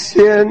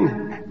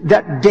sin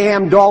that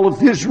damned all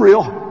of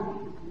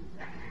Israel.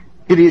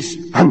 It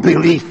is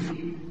unbelief.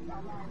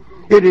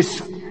 It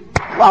is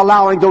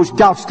allowing those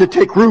doubts to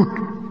take root,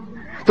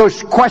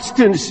 those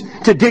questions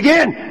to dig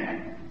in.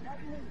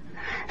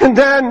 And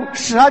then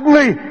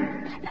suddenly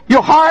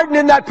you harden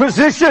in that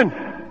position.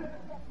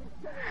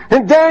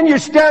 And then you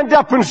stand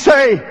up and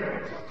say,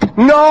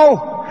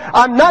 no,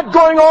 I'm not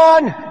going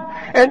on.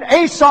 And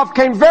Asaph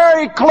came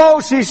very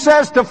close, he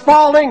says, to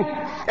falling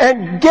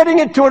and getting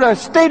into a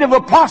state of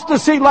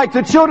apostasy like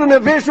the children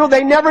of Israel.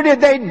 They never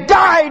did. They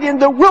died in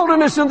the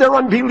wilderness in their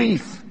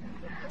unbelief.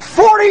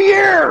 40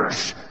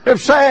 years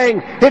of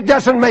saying it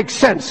doesn't make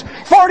sense.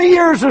 40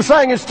 years of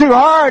saying it's too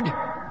hard.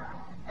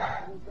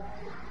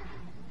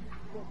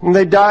 And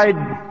they died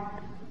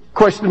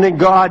questioning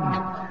God.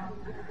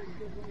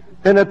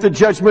 And at the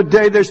judgment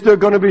day, they're still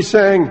going to be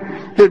saying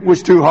it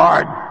was too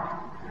hard.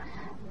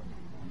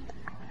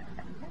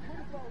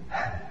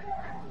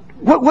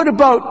 What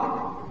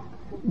about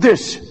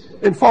this?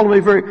 And follow me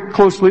very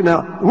closely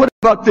now. What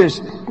about this?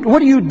 What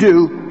do you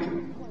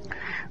do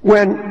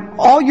when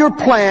all your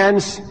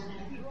plans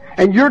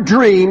and your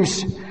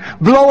dreams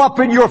blow up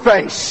in your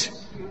face?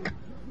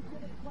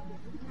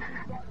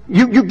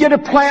 You get a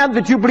plan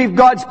that you believe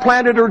God's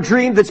planted, or a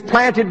dream that's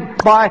planted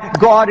by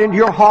God in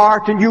your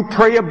heart, and you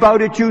pray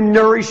about it, you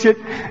nourish it,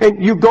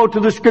 and you go to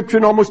the Scripture,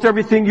 and almost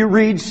everything you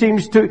read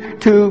seems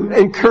to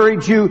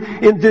encourage you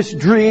in this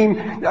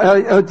dream,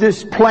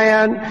 this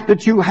plan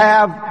that you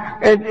have,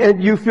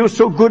 and you feel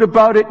so good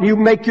about it, and you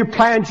make your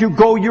plans, you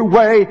go your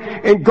way,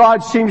 and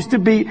God seems to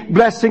be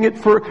blessing it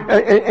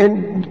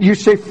and you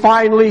say,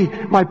 finally,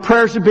 my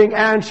prayers are being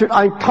answered.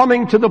 I'm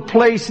coming to the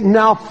place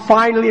now,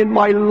 finally, in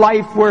my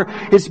life where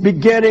it's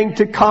beginning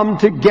to come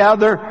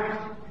together.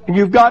 And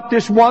you've got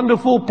this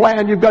wonderful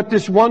plan, you've got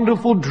this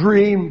wonderful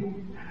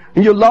dream,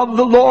 and you love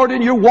the Lord,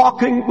 and you're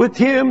walking with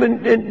Him,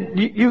 and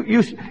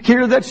you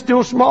hear that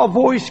still small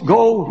voice,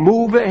 go,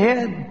 move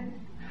ahead.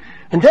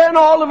 And then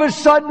all of a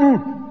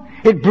sudden,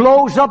 it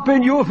blows up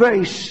in your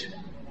face,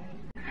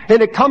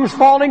 and it comes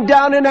falling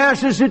down in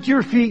ashes at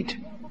your feet.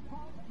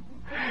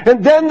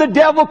 And then the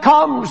devil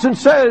comes and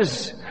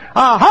says,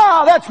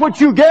 aha, that's what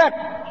you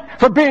get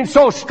for being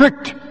so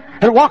strict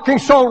and walking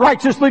so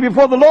righteously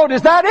before the Lord.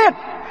 Is that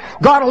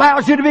it? God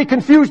allows you to be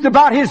confused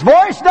about His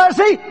voice, does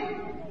He?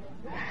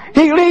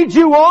 He leads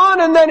you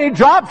on and then He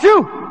drops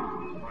you.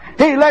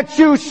 He lets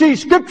you see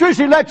Scriptures,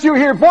 He lets you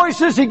hear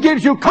voices, He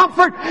gives you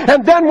comfort,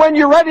 and then when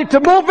you're ready to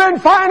move in,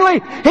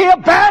 finally, He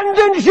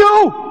abandons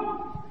you.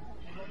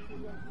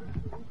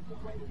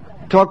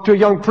 Talked to a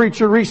young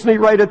preacher recently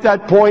right at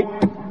that point.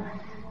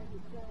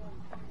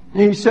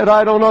 He said,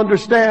 I don't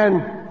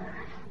understand,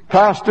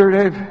 Pastor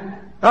Dave.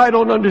 I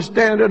don't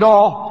understand at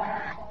all.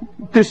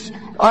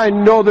 I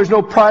know there's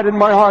no pride in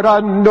my heart. I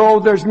know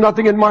there's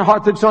nothing in my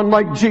heart that's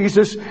unlike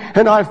Jesus.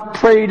 And I've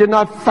prayed and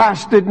I've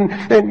fasted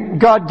and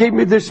God gave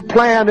me this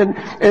plan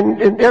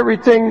and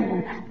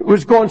everything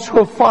was going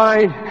so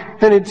fine.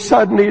 And it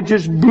suddenly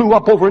just blew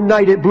up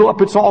overnight. It blew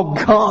up. It's all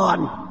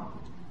gone.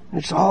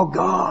 It's all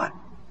gone.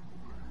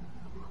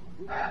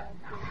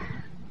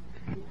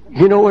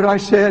 You know what I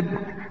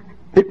said?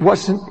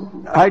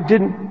 I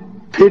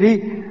didn't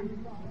pity.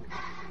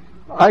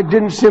 I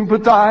didn't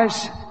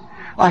sympathize.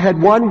 I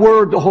had one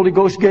word the Holy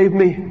Ghost gave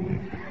me.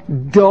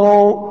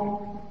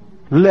 Don't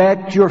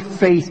let your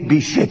faith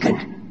be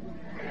shaken.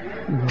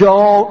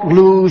 Don't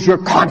lose your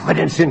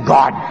confidence in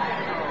God.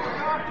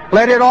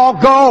 Let it all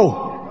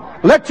go.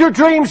 Let your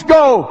dreams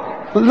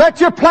go. Let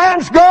your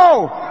plans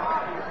go.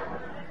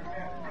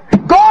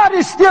 God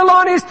is still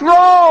on His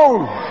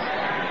throne.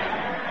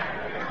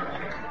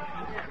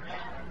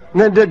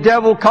 And then the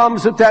devil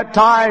comes at that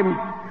time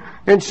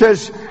and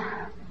says,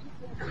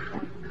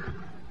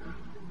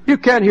 you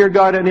can't hear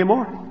God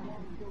anymore.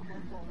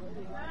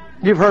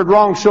 You've heard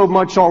wrong so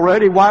much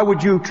already. Why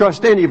would you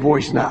trust any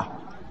voice now?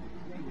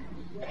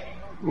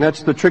 And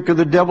that's the trick of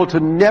the devil, to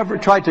never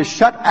try to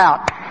shut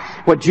out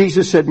what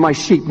Jesus said, my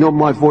sheep know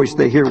my voice,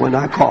 they hear when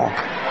I call.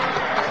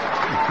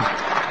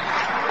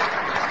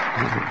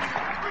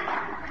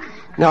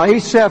 Now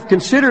Asaph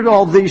considered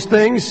all these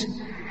things,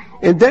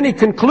 and then he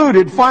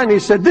concluded, finally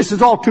said, this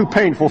is all too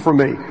painful for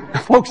me.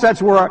 Folks,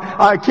 that's where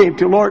I came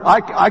to. Lord,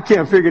 I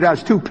can't figure it out.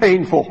 It's too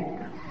painful.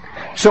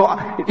 So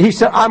he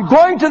said, I'm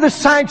going to the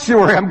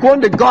sanctuary. I'm going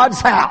to God's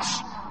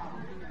house.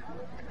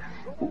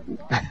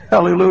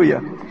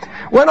 Hallelujah.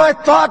 When I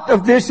thought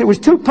of this, it was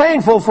too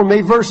painful for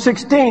me, verse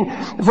 17,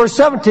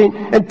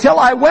 until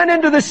I went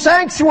into the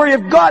sanctuary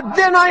of God,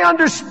 then I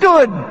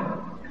understood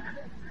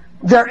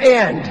their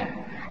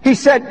end. He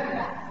said,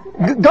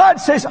 God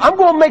says, I'm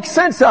going to make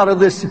sense out of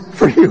this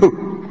for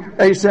you,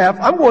 Asaph.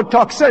 I'm going to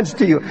talk sense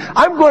to you.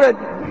 I'm going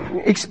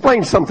to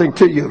explain something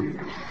to you.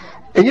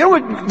 And you know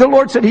what the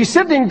Lord said? He's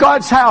sitting in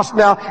God's house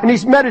now, and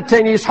he's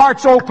meditating. His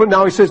heart's open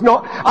now. He says, no,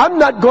 I'm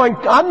not going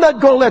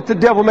to let the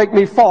devil make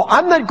me fall.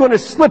 I'm not going to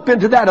slip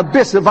into that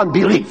abyss of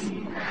unbelief.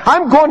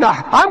 I'm going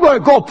to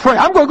go pray.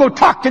 I'm going to go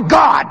talk to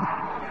God.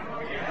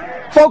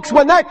 Folks,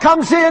 when that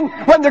comes in,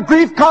 when the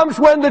grief comes,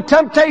 when the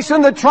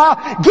temptation, the trial,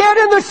 get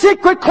in the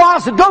secret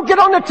closet. Don't get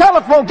on the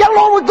telephone. Get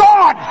along with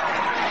God.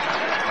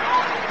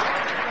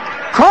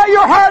 Cry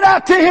your heart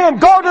out to Him.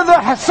 Go to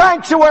the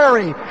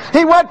sanctuary.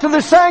 He went to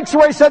the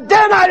sanctuary, said,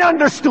 then I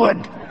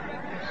understood.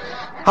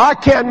 I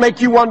can't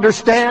make you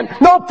understand.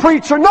 No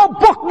preacher, no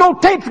book, no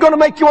tape's going to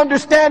make you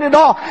understand it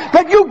all.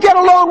 But you get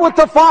along with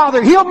the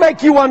Father. He'll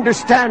make you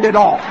understand it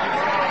all.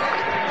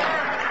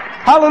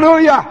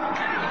 Hallelujah.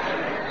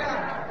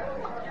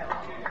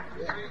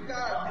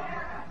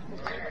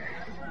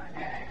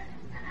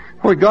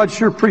 Boy, God's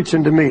sure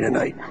preaching to me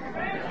tonight.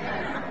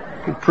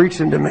 He's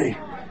preaching to me.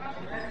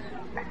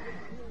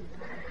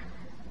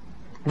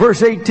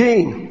 Verse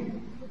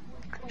 18,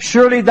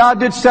 surely thou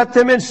didst set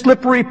them in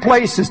slippery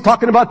places,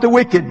 talking about the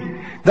wicked.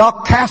 Thou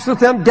castest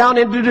them down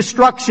into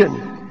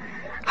destruction.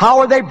 How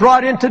are they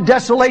brought into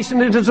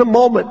desolation? It is a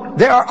moment.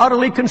 They are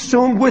utterly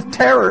consumed with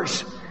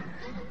terrors.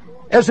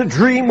 As a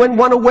dream when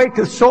one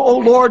awaketh, so, O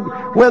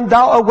Lord, when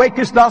thou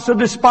awakest, thou shalt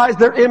despise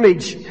their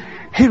image.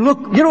 You know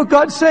what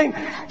God's saying?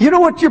 You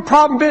know what your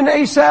problem been,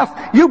 Asaph?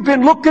 You've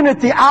been looking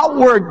at the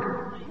outward.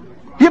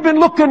 You've been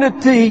looking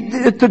at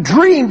the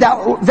dream,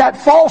 that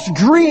false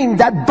dream,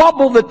 that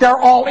bubble that they're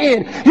all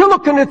in. You're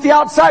looking at the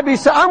outside, but he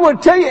said, I'm going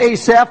to tell you,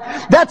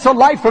 Asaph, that's a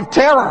life of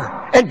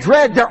terror and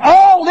dread. They're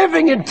all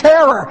living in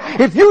terror.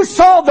 If you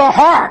saw the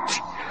heart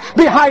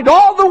behind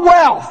all the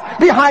wealth,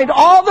 behind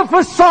all the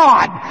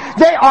facade,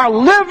 they are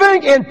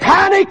living in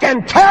panic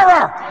and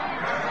terror.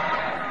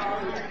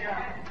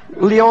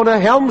 Leona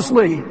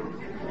Helmsley.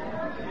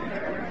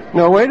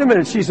 Now, wait a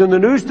minute. She's in the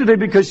news today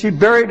because she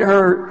buried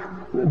her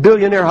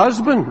billionaire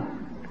husband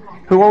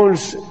who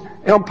owns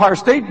Empire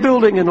State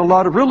Building and a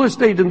lot of real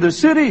estate in the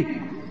city.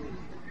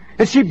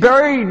 And she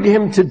buried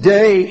him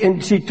today,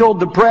 and she told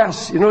the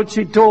press, you know what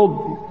she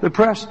told the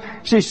press?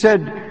 She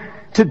said,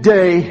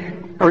 today,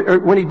 or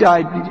when he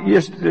died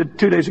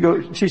 2 days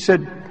ago, she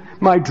said,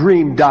 my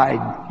dream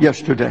died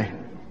yesterday.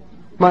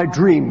 My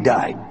dream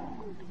died.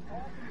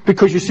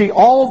 Because you see,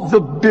 all the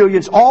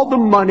billions, all the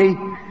money,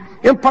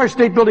 Empire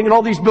State Building and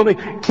all these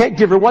buildings can't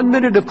give her 1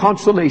 minute of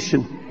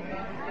consolation.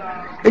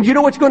 And you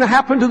know what's going to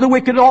happen to the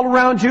wicked all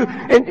around you?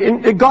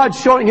 And God's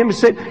showing him,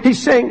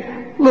 He's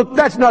saying, look,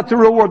 that's not the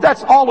real world.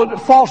 That's all a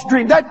false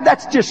dream.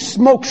 That's just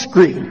smoke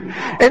screen.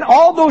 And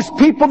all those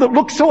people that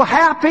look so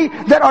happy,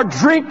 that are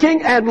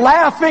drinking and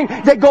laughing,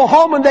 they go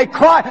home and they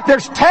cry.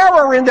 There's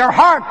terror in their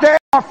heart. They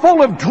are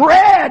full of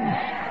dread.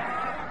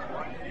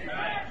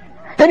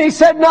 And he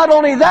said, not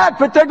only that,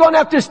 but they're going to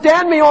have to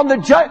stand me on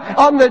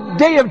the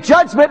day of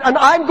judgment, and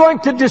I'm going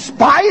to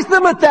despise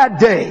them at that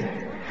day.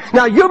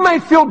 Now, you may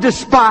feel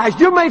despised,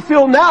 you may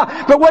feel now,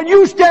 but when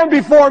you stand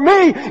before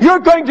me, you're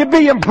going to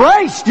be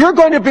embraced, you're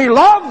going to be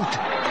loved.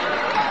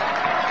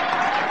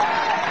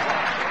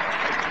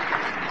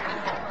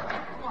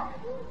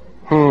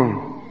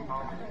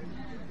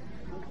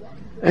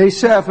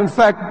 Asaph, in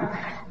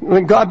fact,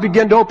 when God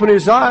began to open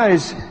his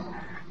eyes,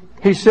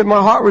 he said,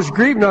 my heart was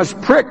grieved and I was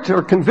pricked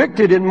or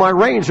convicted in my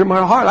reins or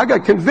my heart. I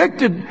got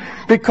convicted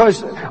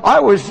because I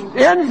was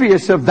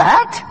envious of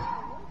that.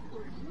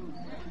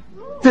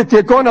 That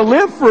they're going to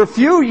live for a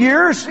few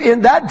years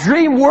in that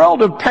dream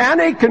world of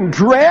panic and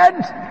dread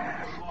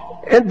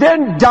and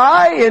then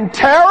die in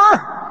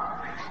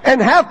terror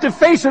and have to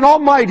face an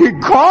almighty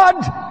God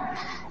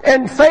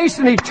and face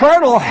an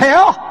eternal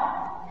hell.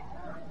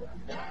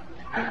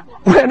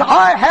 When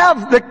I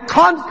have the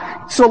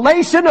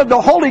consolation of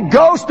the Holy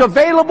Ghost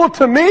available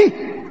to me,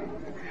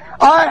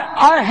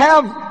 I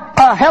have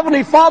a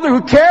Heavenly Father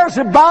who cares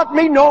about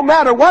me no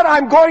matter what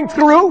I'm going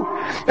through.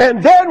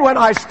 And then when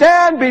I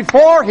stand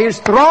before His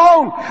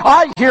throne,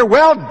 I hear,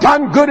 well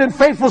done, good and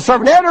faithful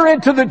servant. Enter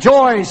into the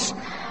joys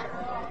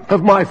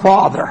of my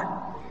Father.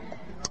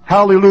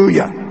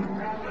 Hallelujah.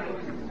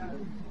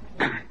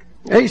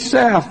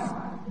 Asaph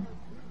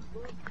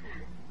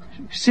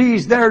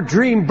sees their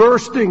dream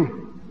bursting.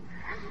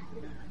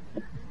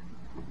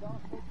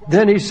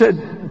 Then he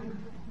said,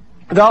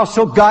 thou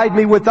shalt guide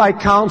me with thy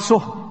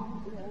counsel,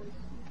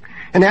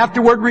 and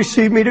afterward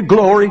receive me to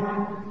glory.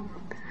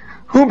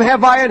 Whom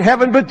have I in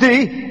heaven but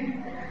thee?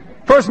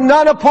 There's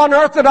none upon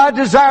earth that I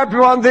desire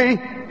beyond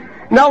thee.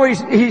 Now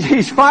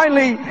he's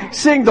finally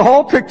seeing the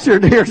whole picture.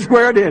 Here's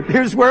where it is.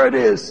 Here's where it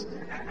is.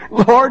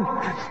 Lord,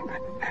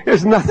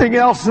 there's nothing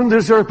else in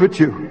this earth but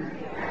you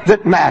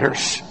that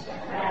matters.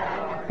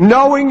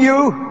 Knowing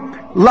you,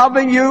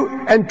 loving you,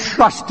 and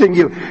trusting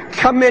you.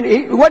 Come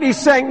in. What he's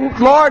saying,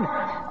 Lord,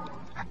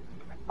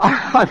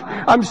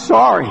 I'm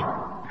sorry.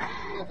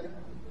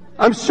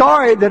 I'm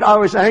sorry that I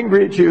was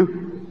angry at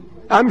you.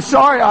 I'm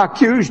sorry I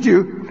accused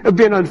you of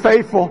being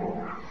unfaithful.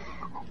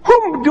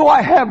 Whom do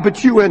I have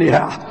but you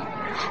anyhow?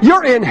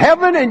 You're in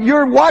heaven and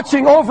you're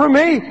watching over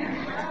me.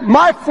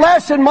 My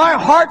flesh and my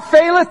heart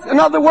faileth. In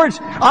other words,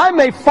 I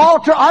may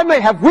falter, I may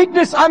have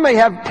weakness, I may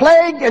have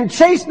plague and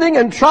chastening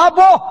and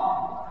trouble.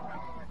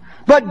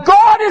 But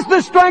God is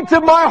the strength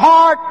of my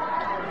heart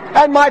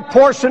and my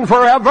portion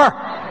forever.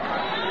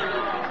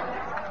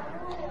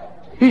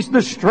 He's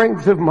the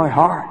strength of my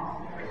heart.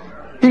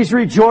 He's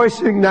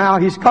rejoicing now.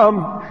 He's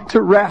come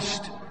to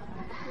rest.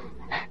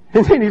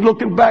 And then he's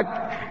looking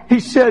back. He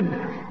said,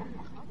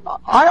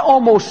 I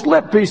almost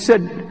slipped. He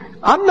said,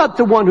 I'm not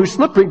the one who's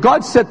slipping.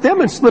 God set them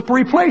in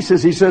slippery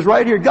places. He says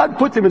right here, God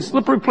put them in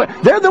slippery places.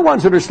 They're the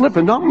ones that are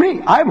slipping, not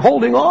me. I'm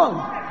holding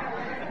on.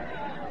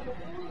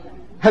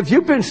 Have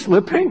you been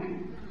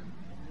slipping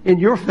in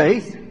your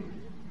faith?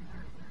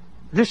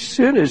 This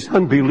sin is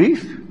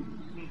unbelief.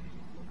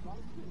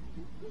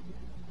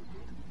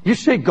 You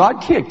say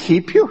God can't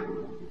keep you?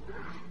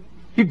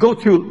 You go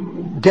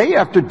through day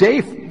after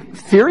day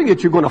fearing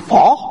that you're going to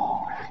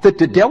fall? That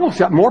the devil's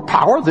got more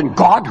power than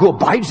God who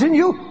abides in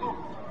you?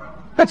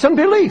 That's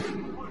unbelief.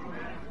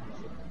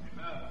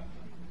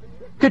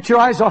 Get your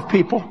eyes off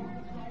people.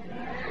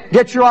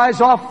 Get your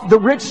eyes off the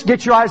rich.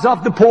 Get your eyes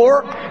off the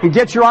poor. And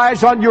get your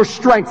eyes on your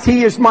strength.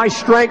 He is my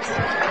strength.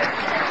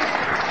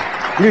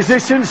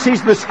 Musicians,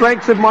 He's the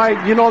strength of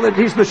my, you know that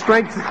He's the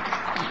strength.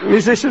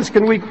 Musicians,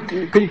 can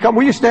you come?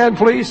 Will you stand,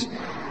 please?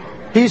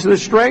 He's the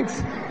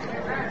strength.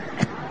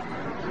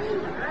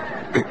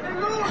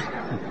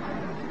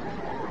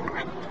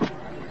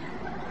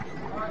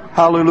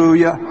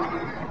 Hallelujah.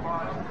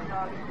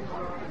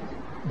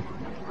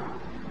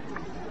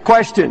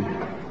 Question.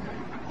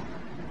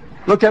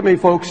 Look at me,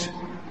 folks.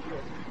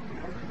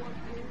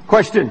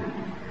 Question.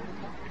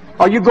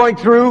 Are you going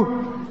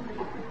through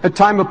a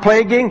time of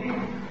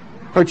plaguing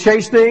or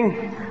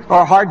chastening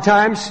or hard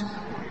times?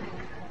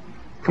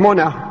 Come on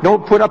now.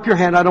 Don't put up your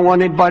hand. I don't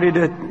want anybody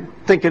to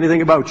think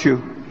anything about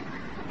you.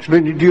 It's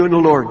between you and the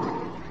Lord.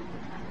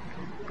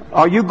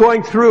 Are you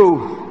going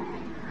through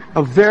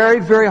a very,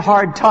 very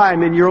hard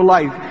time in your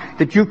life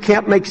that you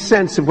can't make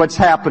sense of what's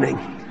happening?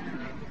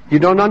 You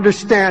don't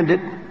understand it.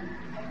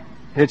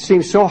 And it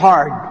seems so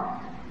hard.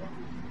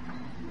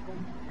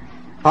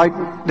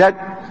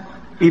 That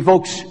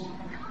evokes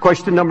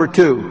question number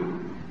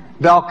 2.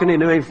 Balcony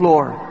and the main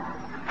floor.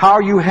 How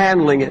are you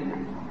handling it?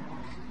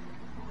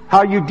 How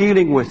are you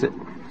dealing with it?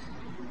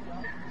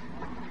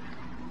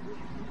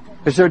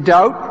 Is there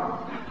doubt?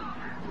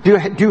 Do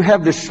you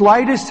have the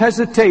slightest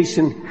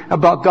hesitation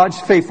about God's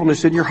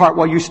faithfulness in your heart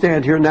while you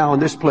stand here now in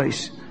this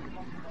place?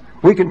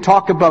 We can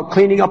talk about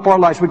cleaning up our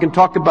lives. We can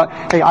talk about,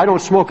 hey, I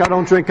don't smoke, I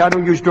don't drink, I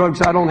don't use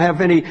drugs, I don't have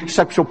any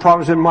sexual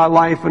problems in my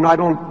life, and I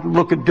don't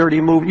look at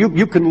dirty movies.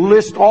 You can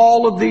list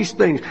all of these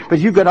things, but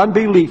if you've got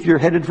unbelief, you're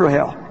headed for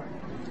hell.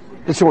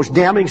 It's the most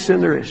damning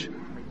sin there is.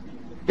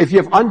 If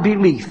you have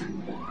unbelief,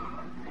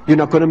 you're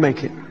not going to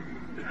make it.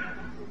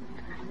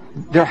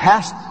 There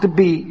has to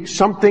be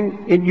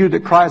something in you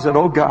that cries out,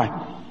 oh God,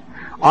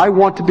 I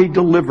want to be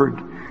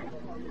delivered.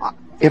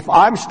 If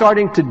I'm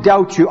starting to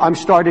doubt you, I'm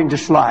starting to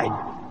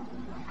slide.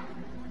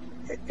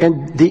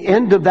 And the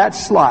end of that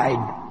slide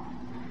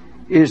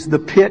is the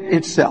pit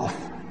itself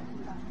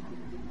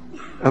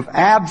of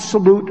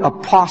absolute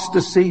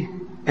apostasy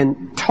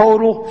and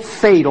total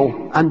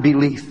fatal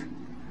unbelief.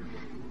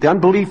 The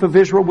unbelief of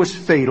Israel was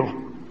fatal.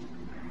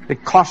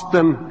 It cost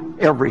them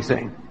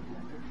everything.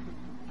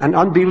 And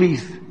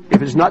unbelief,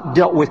 if it's not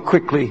dealt with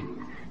quickly,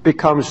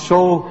 becomes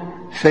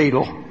so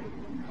fatal.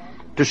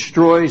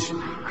 Destroys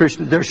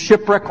Christians. There's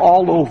shipwreck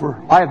all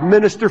over. I have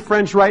minister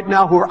friends right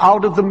now who are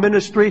out of the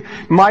ministry,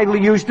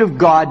 mightily used of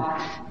God,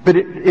 but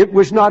it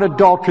was not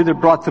adultery that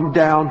brought them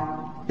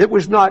down. It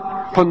was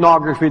not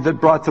pornography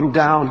that brought them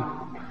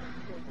down.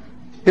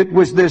 It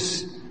was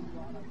this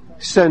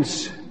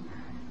sense,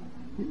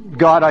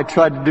 God, I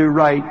tried to do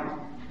right,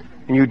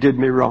 and you did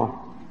me wrong.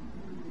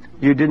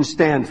 You didn't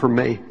stand for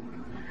me.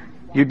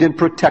 You didn't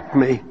protect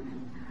me.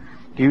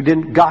 You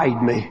didn't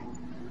guide me.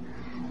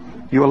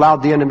 You allowed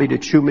the enemy to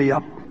chew me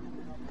up.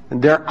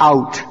 And they're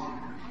out.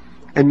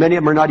 And many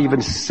of them are not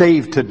even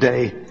saved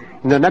today.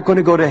 And they're not going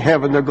to go to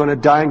heaven. They're going to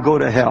die and go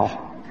to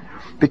hell.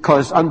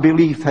 Because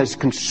unbelief has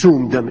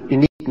consumed them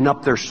and eaten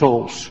up their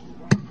souls.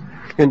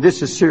 And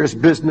this is serious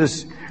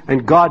business.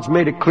 And God's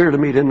made it clear to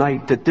me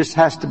tonight that this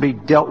has to be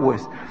dealt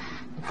with.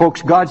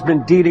 Folks, God's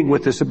been dealing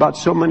with us about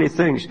so many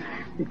things.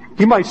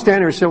 You might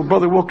stand here and say, well,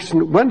 Brother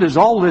Wilkerson, when does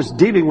all this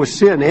dealing with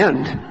sin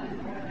end?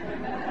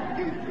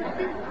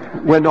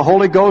 When the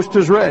Holy Ghost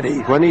is ready.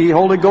 When the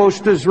Holy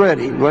Ghost is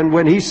ready.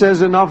 When He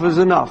says enough is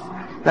enough.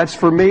 That's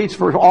for me. It's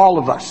for all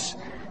of us.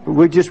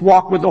 We just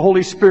walk with the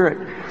Holy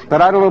Spirit.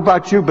 But I don't know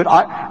about you, but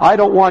I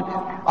don't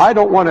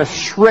want a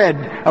shred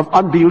of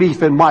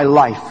unbelief in my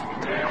life.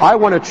 I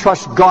want to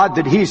trust God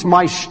that He's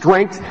my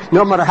strength.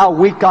 No matter how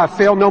weak I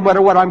feel, no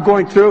matter what I'm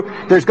going through,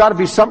 there's got to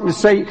be something to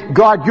say,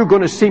 God, you're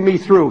going to see me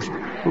through.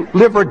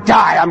 Live or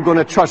die, I'm going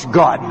to trust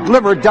God.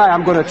 Live or die,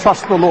 I'm going to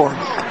trust the Lord.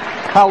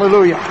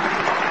 Hallelujah.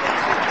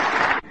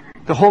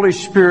 The Holy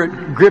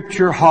Spirit gripped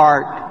your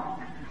heart,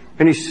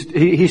 and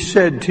He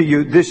said to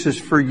you, this is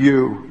for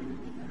you.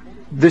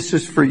 This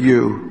is for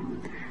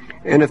you.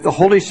 And if the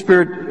Holy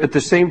Spirit at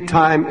the same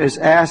time is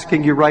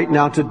asking you right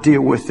now to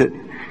deal with it,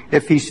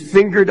 if He's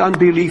fingered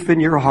unbelief in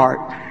your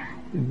heart,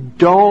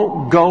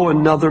 don't go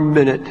another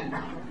minute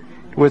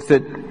with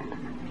it.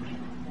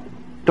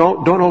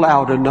 Don't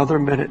allow it another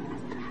minute.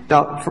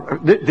 Now,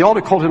 the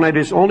altar call tonight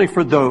is only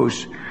for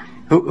those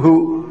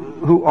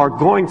who are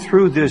going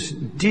through this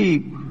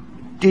deep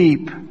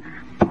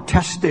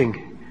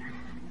testing,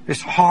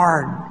 this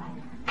hard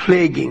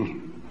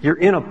plaguing. You're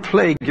in a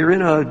plague. You're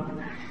in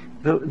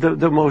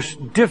the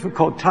most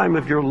difficult time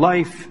of your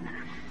life,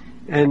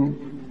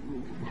 and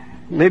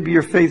maybe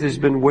your faith has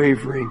been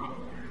wavering.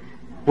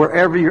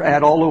 Wherever you're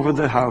at, all over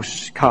the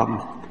house,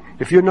 come.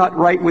 If you're not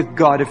right with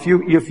God, if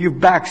you've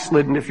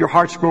backslidden, if your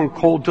heart's grown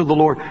cold to the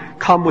Lord,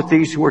 come with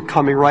these who are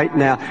coming right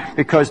now,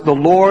 because the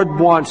Lord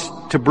wants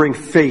to bring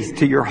faith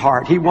to your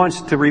heart. He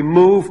wants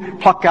to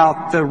pluck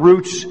out the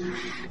roots.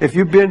 If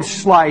you've been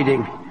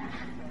sliding,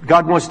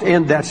 God wants to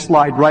end that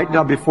slide right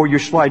now before you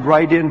slide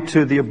right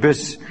into the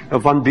abyss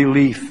of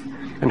unbelief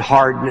and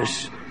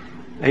hardness.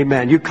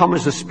 Amen. You come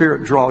as the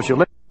Spirit draws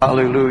you.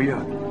 Hallelujah.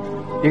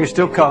 You can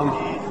still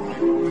come.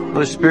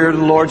 The Spirit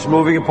of the Lord's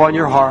moving upon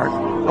your heart.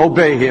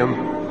 Obey Him.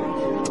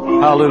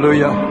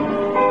 Hallelujah.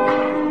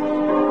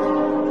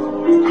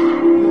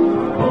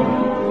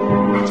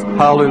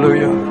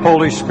 Hallelujah.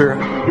 Holy Spirit.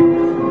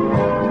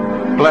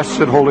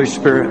 Blessed Holy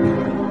Spirit.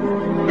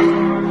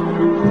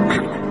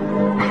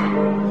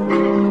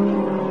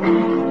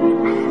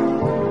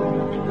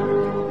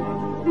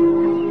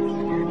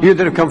 You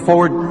that have come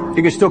forward,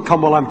 you can still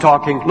come while I'm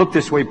talking. Look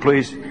this way,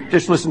 please.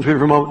 Just listen to me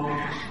for a moment.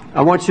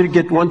 I want you to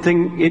get one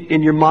thing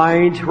in your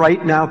mind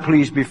right now,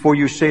 please, before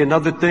you say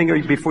another thing or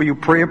before you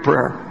pray a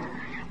prayer.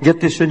 Get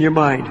this in your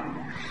mind.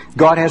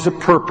 God has a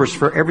purpose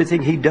for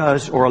everything He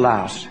does or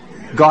allows.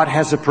 God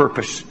has a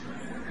purpose.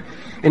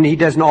 And He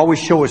doesn't always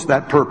show us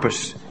that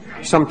purpose.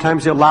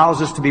 Sometimes He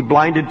allows us to be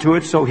blinded to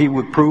it so He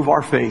would prove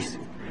our faith.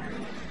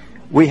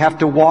 We have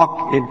to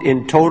walk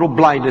in total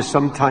blindness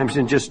sometimes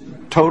and just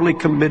totally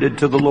committed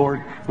to the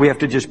Lord. We have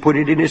to just put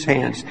it in His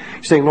hands,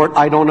 saying, Lord,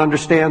 I don't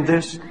understand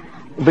this.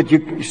 But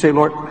you say,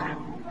 Lord,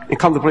 and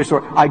come to the place,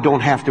 Lord, I don't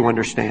have to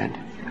understand.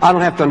 I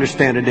don't have to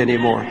understand it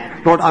anymore.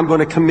 Lord, I'm going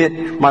to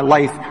commit my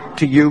life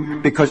to You,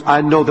 because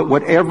I know that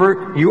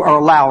whatever You are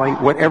allowing,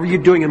 whatever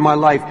You're doing in my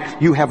life,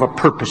 You have a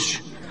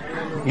purpose.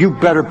 You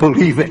better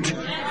believe it.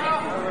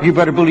 You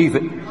better believe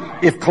it.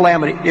 If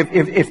calamity,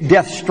 if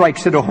death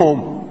strikes at a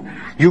home,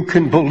 you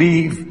can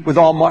believe with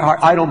all my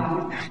heart.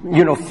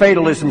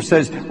 Fatalism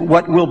says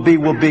what will be,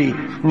 will be.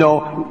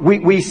 No,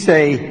 we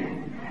say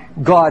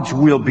God's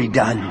will be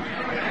done.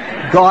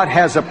 God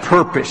has a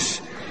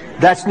purpose.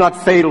 That's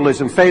not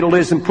fatalism.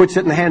 Fatalism puts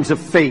it in the hands of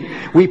fate.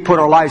 We put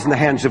our lives in the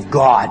hands of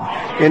God,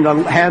 in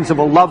the hands of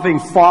a loving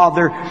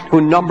Father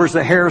who numbers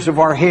the hairs of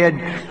our head,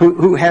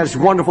 who has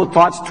wonderful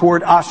thoughts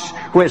toward us,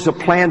 who has a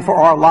plan for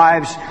our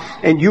lives.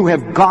 And you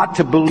have got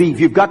to believe.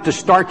 You've got to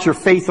start your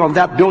faith on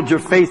that, build your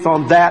faith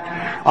on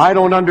that. I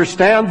don't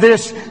understand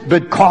this,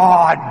 but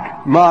God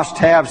must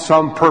have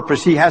some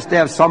purpose. He has to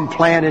have some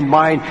plan in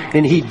mind,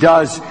 and He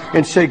does.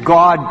 And say,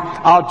 God,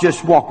 I'll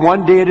just walk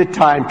one day at a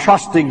time,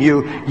 trusting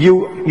You.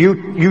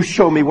 You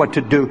show me what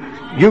to do.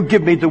 You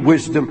give me the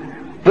wisdom.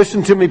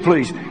 Listen to me,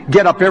 please.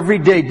 Get up every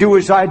day. Do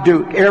as I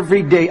do.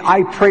 Every day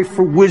I pray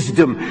for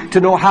wisdom to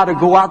know how to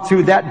go out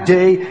through that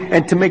day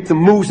and to make the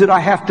moves that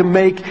I have to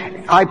make.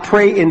 I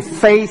pray in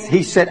faith.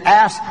 He said,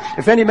 ask.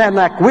 If any man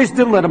lack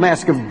wisdom, let him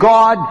ask of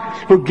God,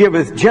 who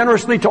giveth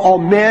generously to all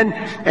men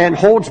and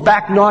holds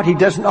back not. He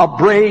doesn't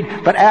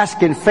upbraid, but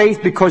ask in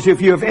faith, because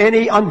if you have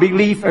any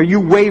unbelief or you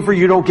waver,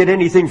 you don't get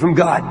anything from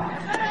God.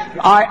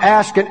 I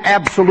ask in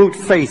absolute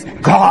faith.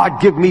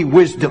 God, give me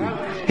wisdom.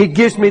 He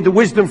gives me the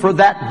wisdom for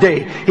that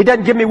day. He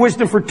doesn't give me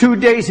wisdom for 2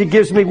 days. He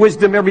gives me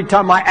wisdom every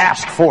time I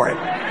ask for it.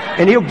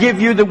 And He'll give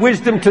you the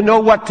wisdom to know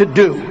what to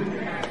do.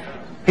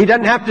 He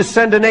doesn't have to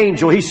send an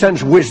angel. He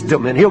sends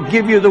wisdom, and He'll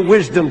give you the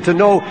wisdom to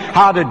know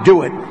how to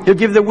do it. He'll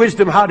give you the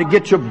wisdom how to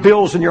get your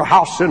bills and your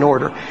house in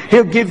order.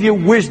 He'll give you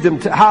wisdom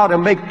to how to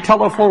make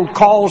telephone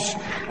calls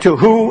to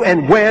who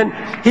and when.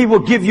 He will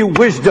give you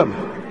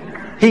wisdom.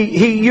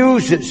 He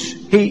uses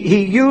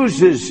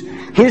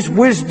His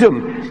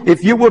wisdom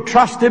if you will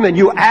trust Him and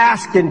you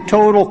ask in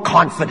total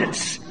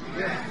confidence.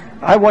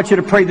 I want you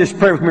to pray this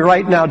prayer with me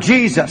right now.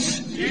 Jesus,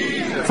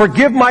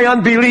 forgive my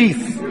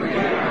unbelief.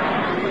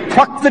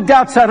 Pluck the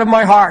doubts out of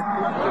my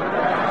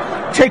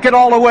heart. Take it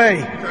all away.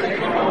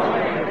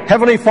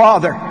 Heavenly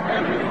Father,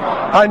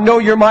 I know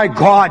You're my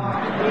God.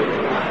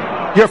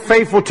 You're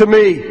faithful to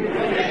me.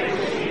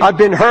 I've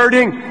been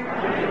hurting.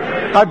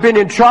 I've been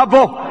in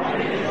trouble.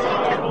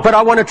 But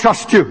I want to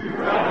trust You.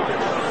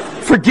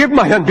 Forgive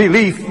my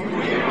unbelief.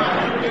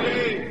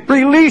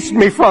 Release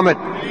me from it.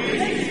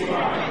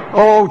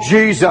 Oh,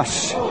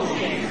 Jesus,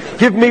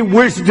 give me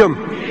wisdom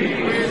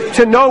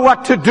to know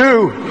what to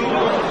do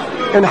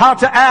and how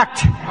to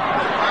act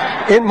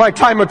in my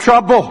time of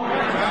trouble.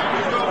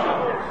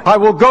 I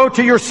will go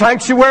to your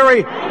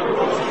sanctuary.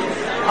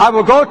 I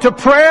will go to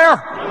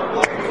prayer,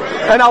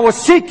 and I will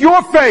seek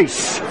your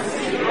face,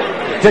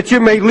 that you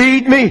may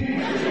lead me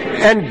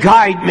and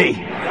guide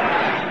me.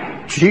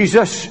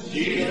 Jesus,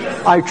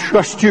 I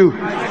trust you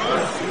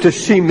to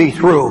see me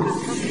through.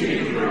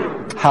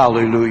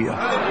 Hallelujah.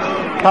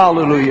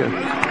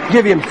 Hallelujah.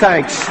 Give him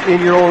thanks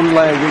in your own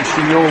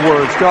language, in your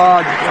words.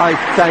 God, I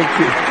thank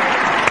you.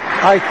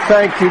 I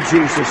thank you,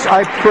 Jesus.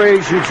 I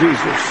praise you,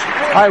 Jesus.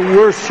 I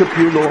worship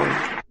you,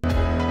 Lord.